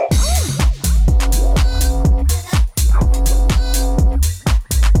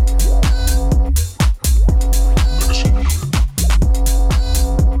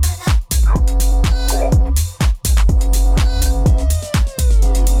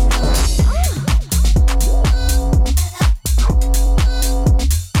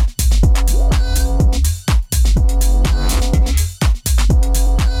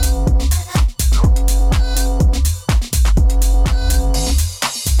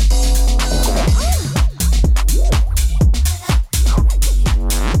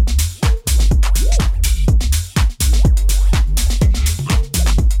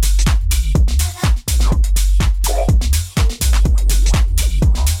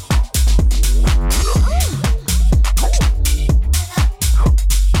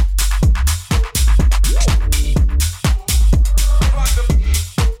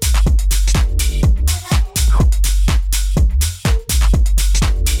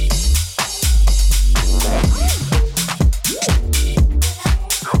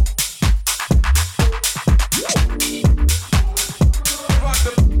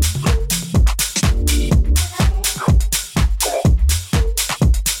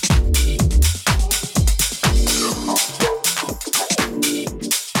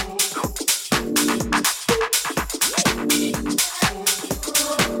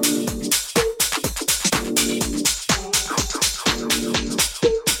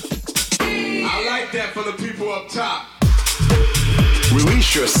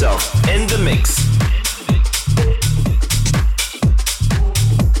 Release yourself in the mix.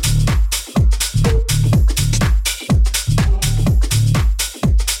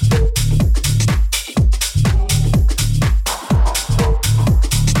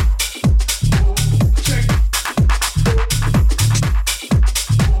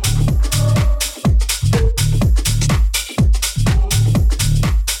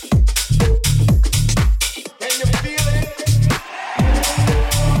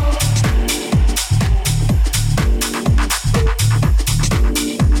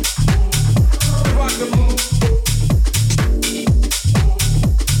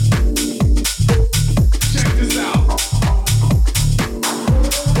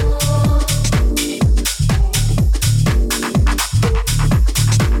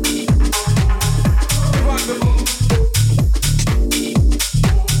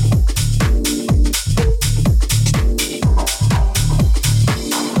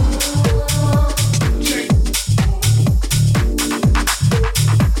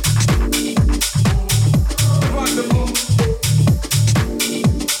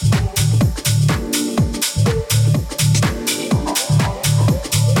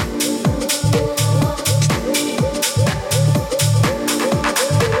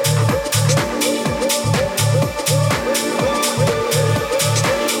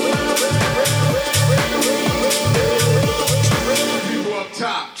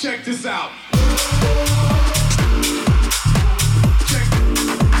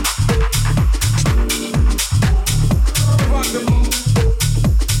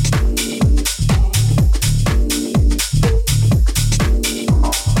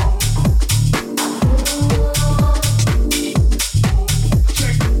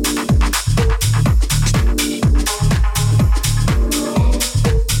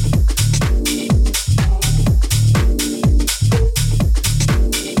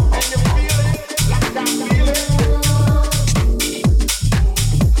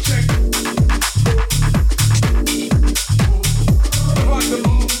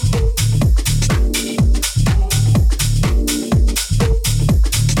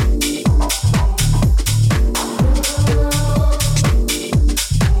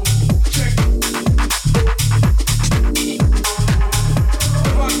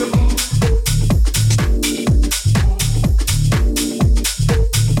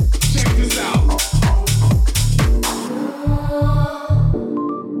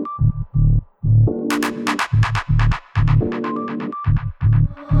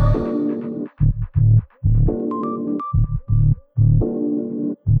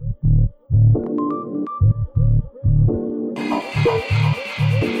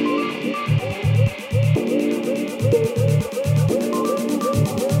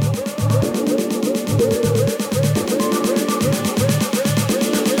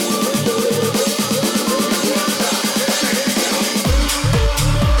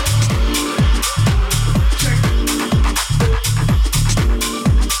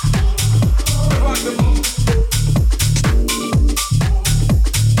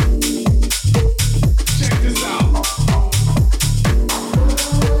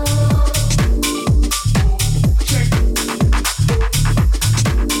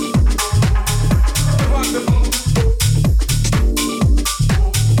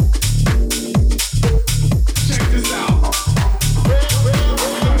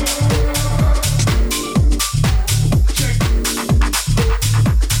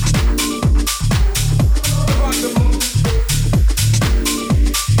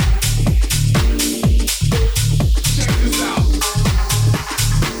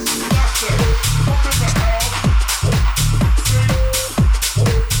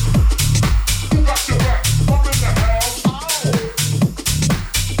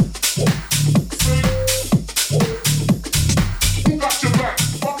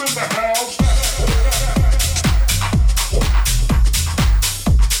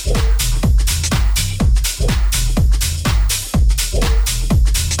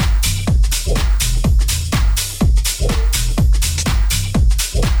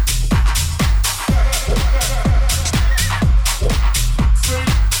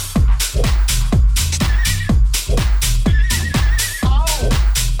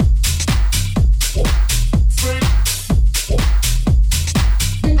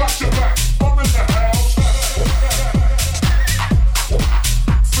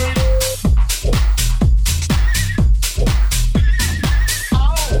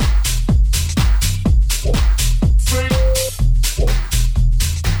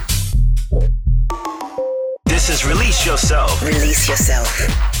 yourself. Release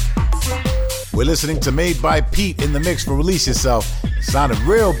yourself. We're listening to Made by Pete in the mix for Release Yourself. It sounded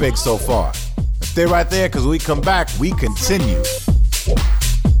real big so far. Stay right there, because when we come back, we continue.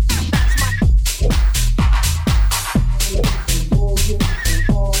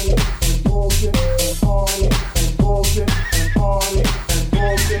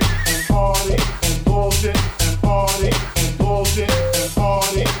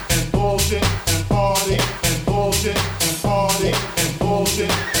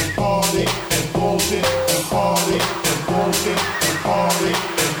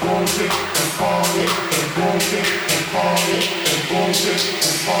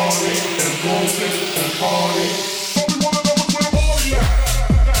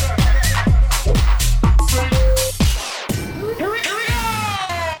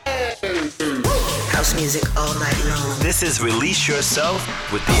 House music all night long. This is Release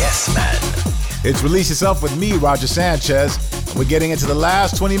Yourself with the S-Man. It's Release Yourself with me, Roger Sanchez. And we're getting into the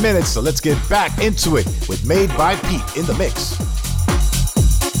last 20 minutes, so let's get back into it with Made by Pete in the mix.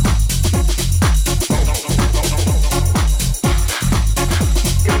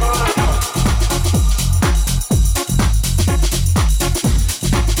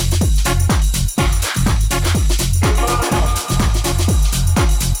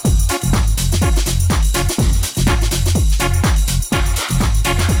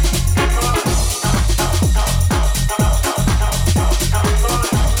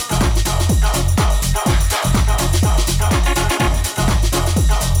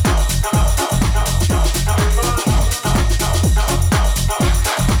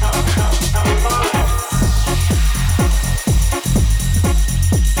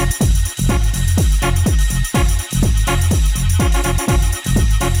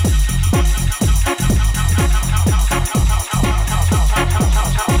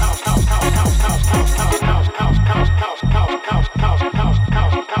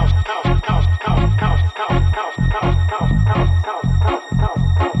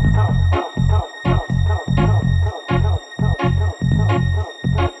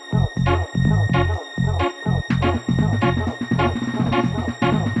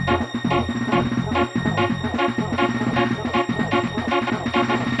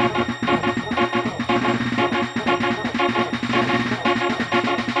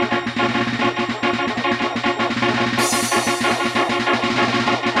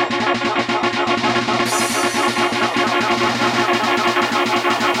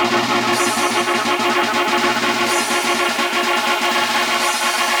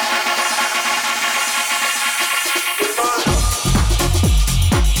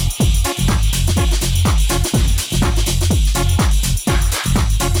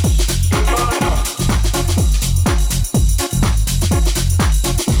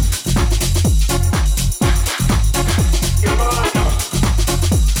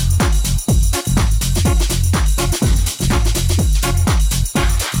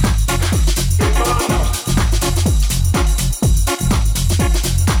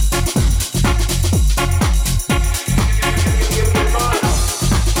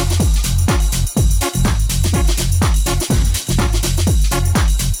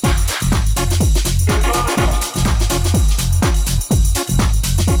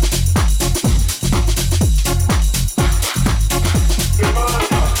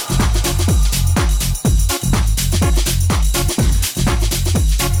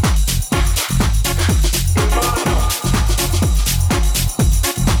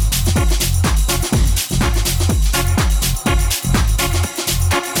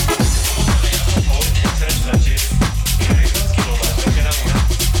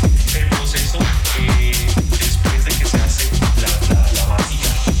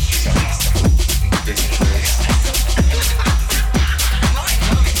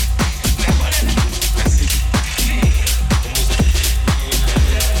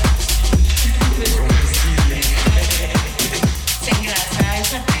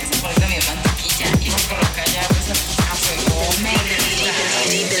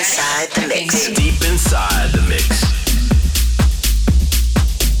 Deep inside the mix.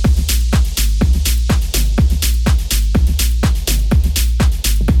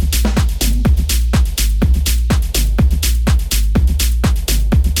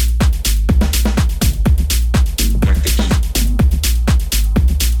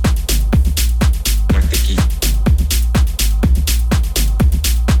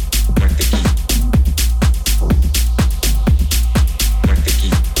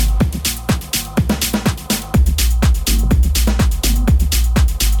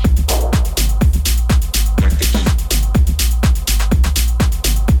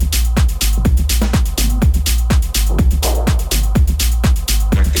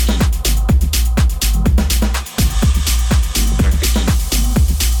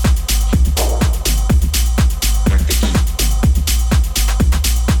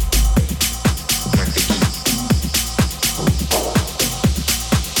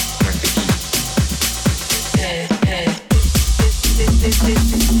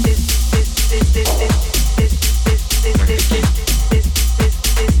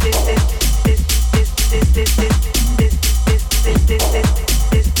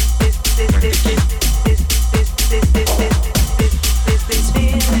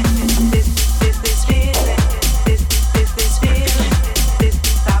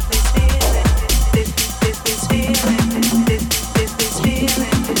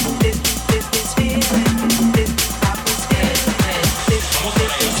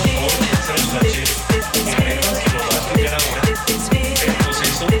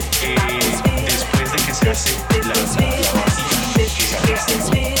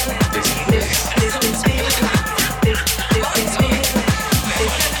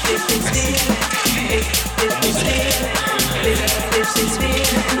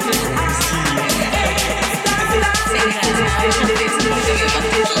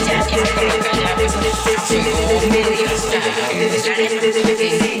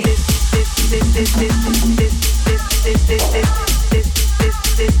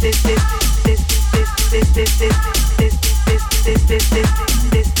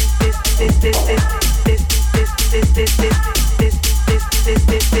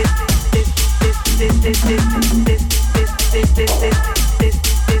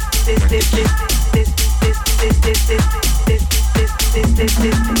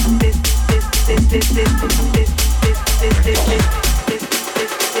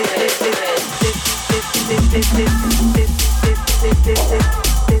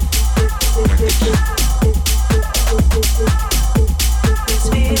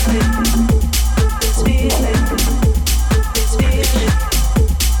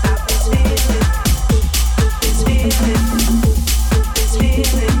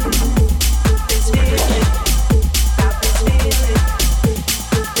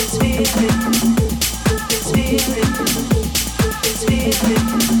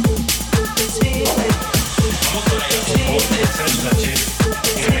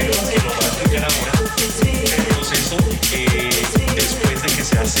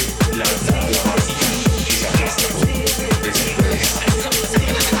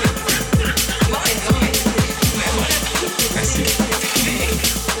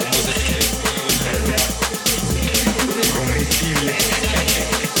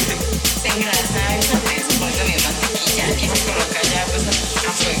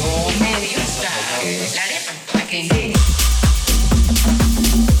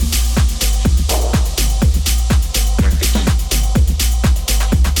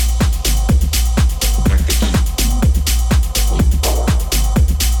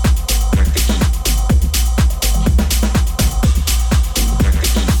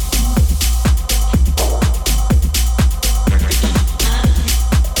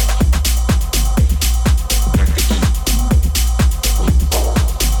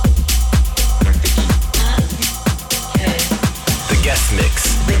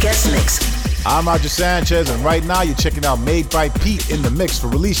 I'm Roger Sanchez, and right now you're checking out Made by Pete in the mix for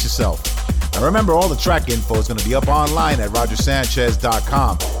Release Yourself. And remember, all the track info is going to be up online at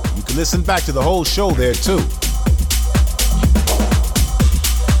rogersanchez.com. You can listen back to the whole show there, too.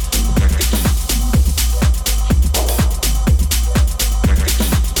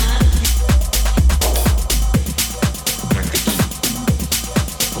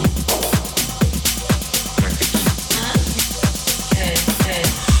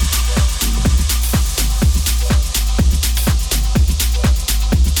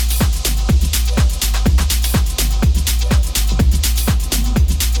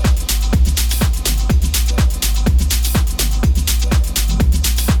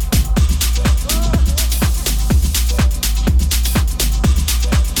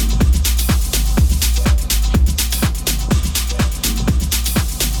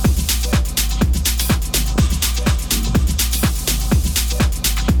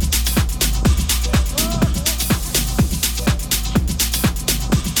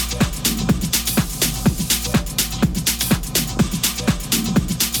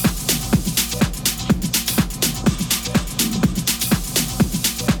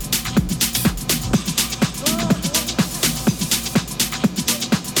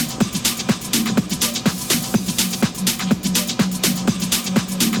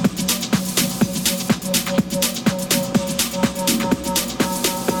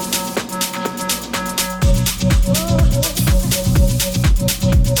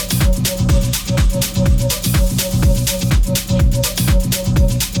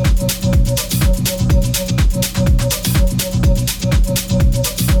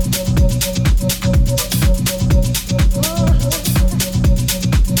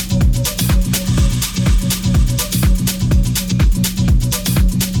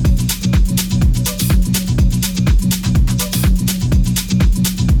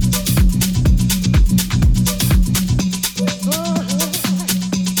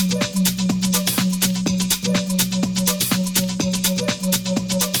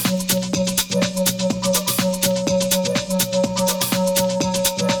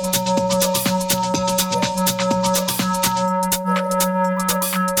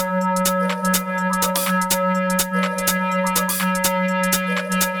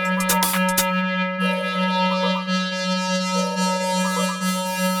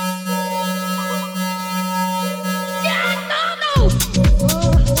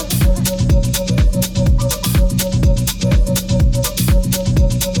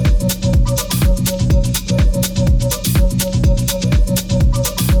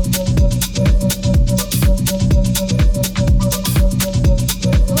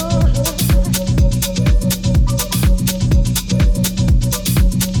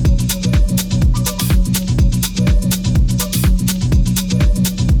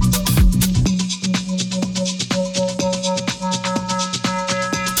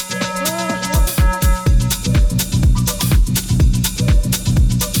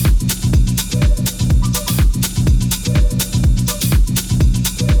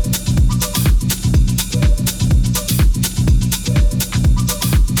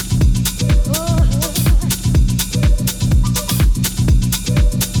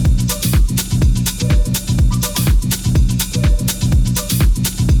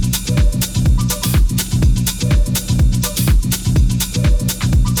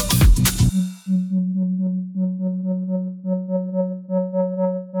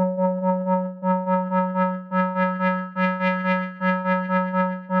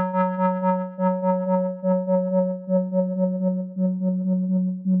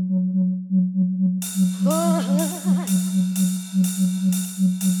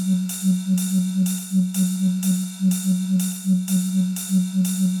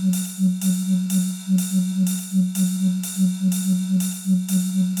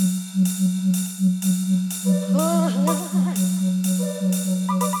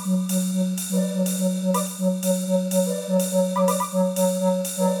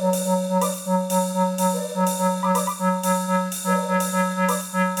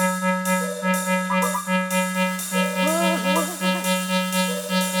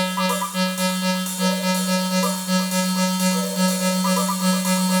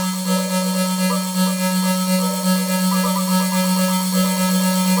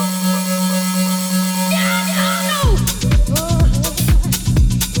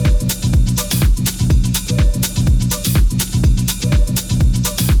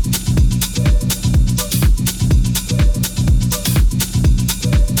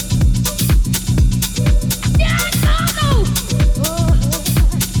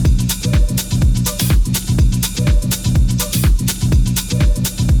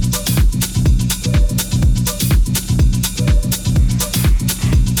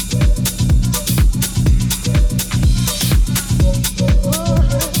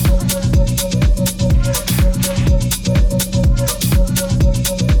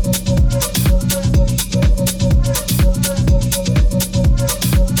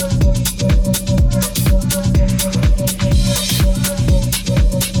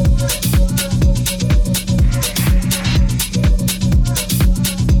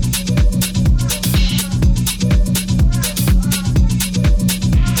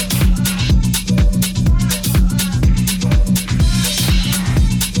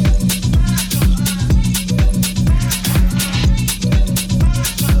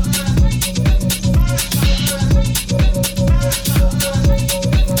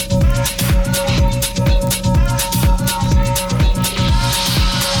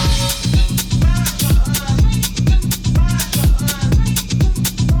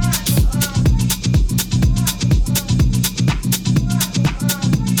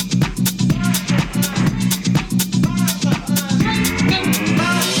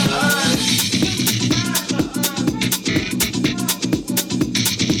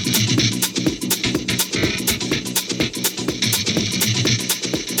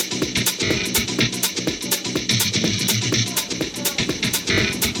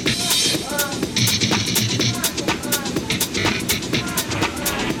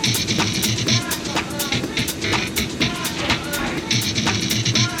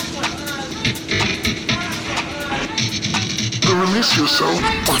 Release Yourself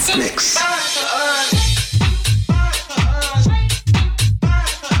guest mix.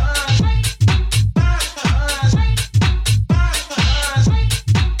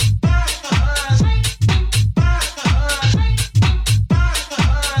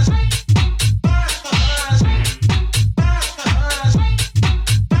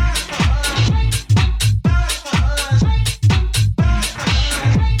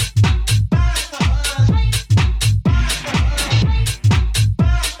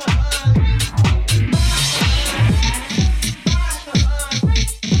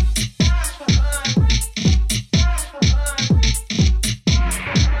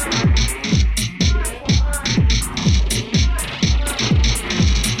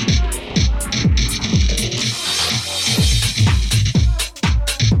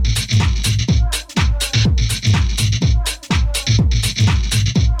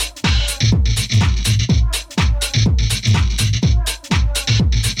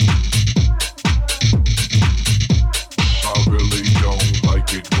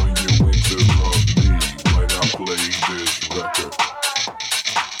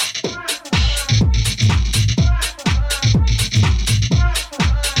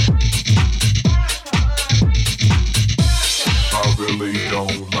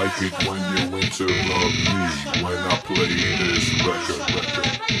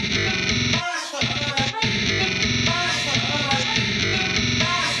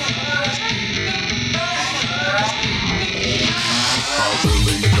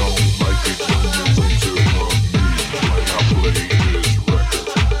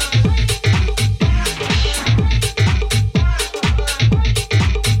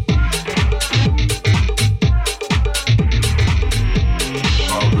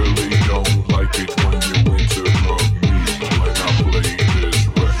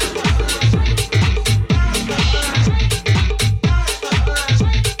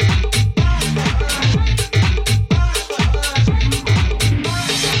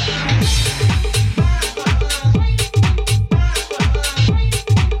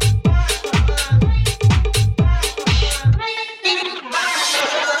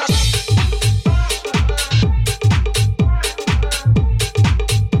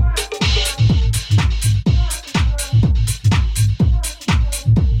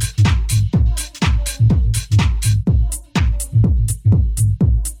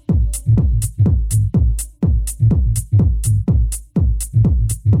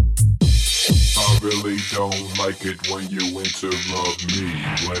 When you interrupt me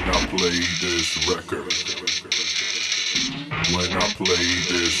when I play this record. When I play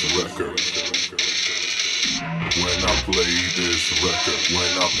this record. When I play this record.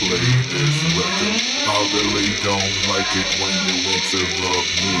 When I play this record. I really don't like it when you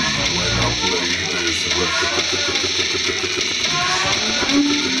interrupt me when I play this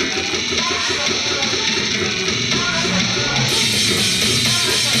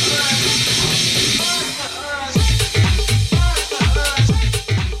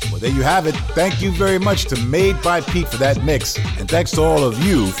There you have it. Thank you very much to Made by Pete for that mix. And thanks to all of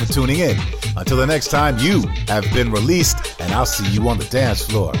you for tuning in. Until the next time, you have been released, and I'll see you on the dance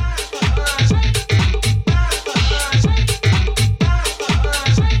floor.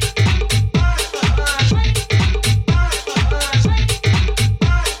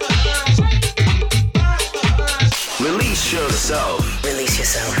 Release yourself. Release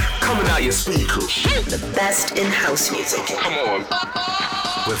Yourself. Coming out your speakers. The best in house music. Come on.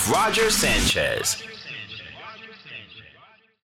 With Roger Sanchez.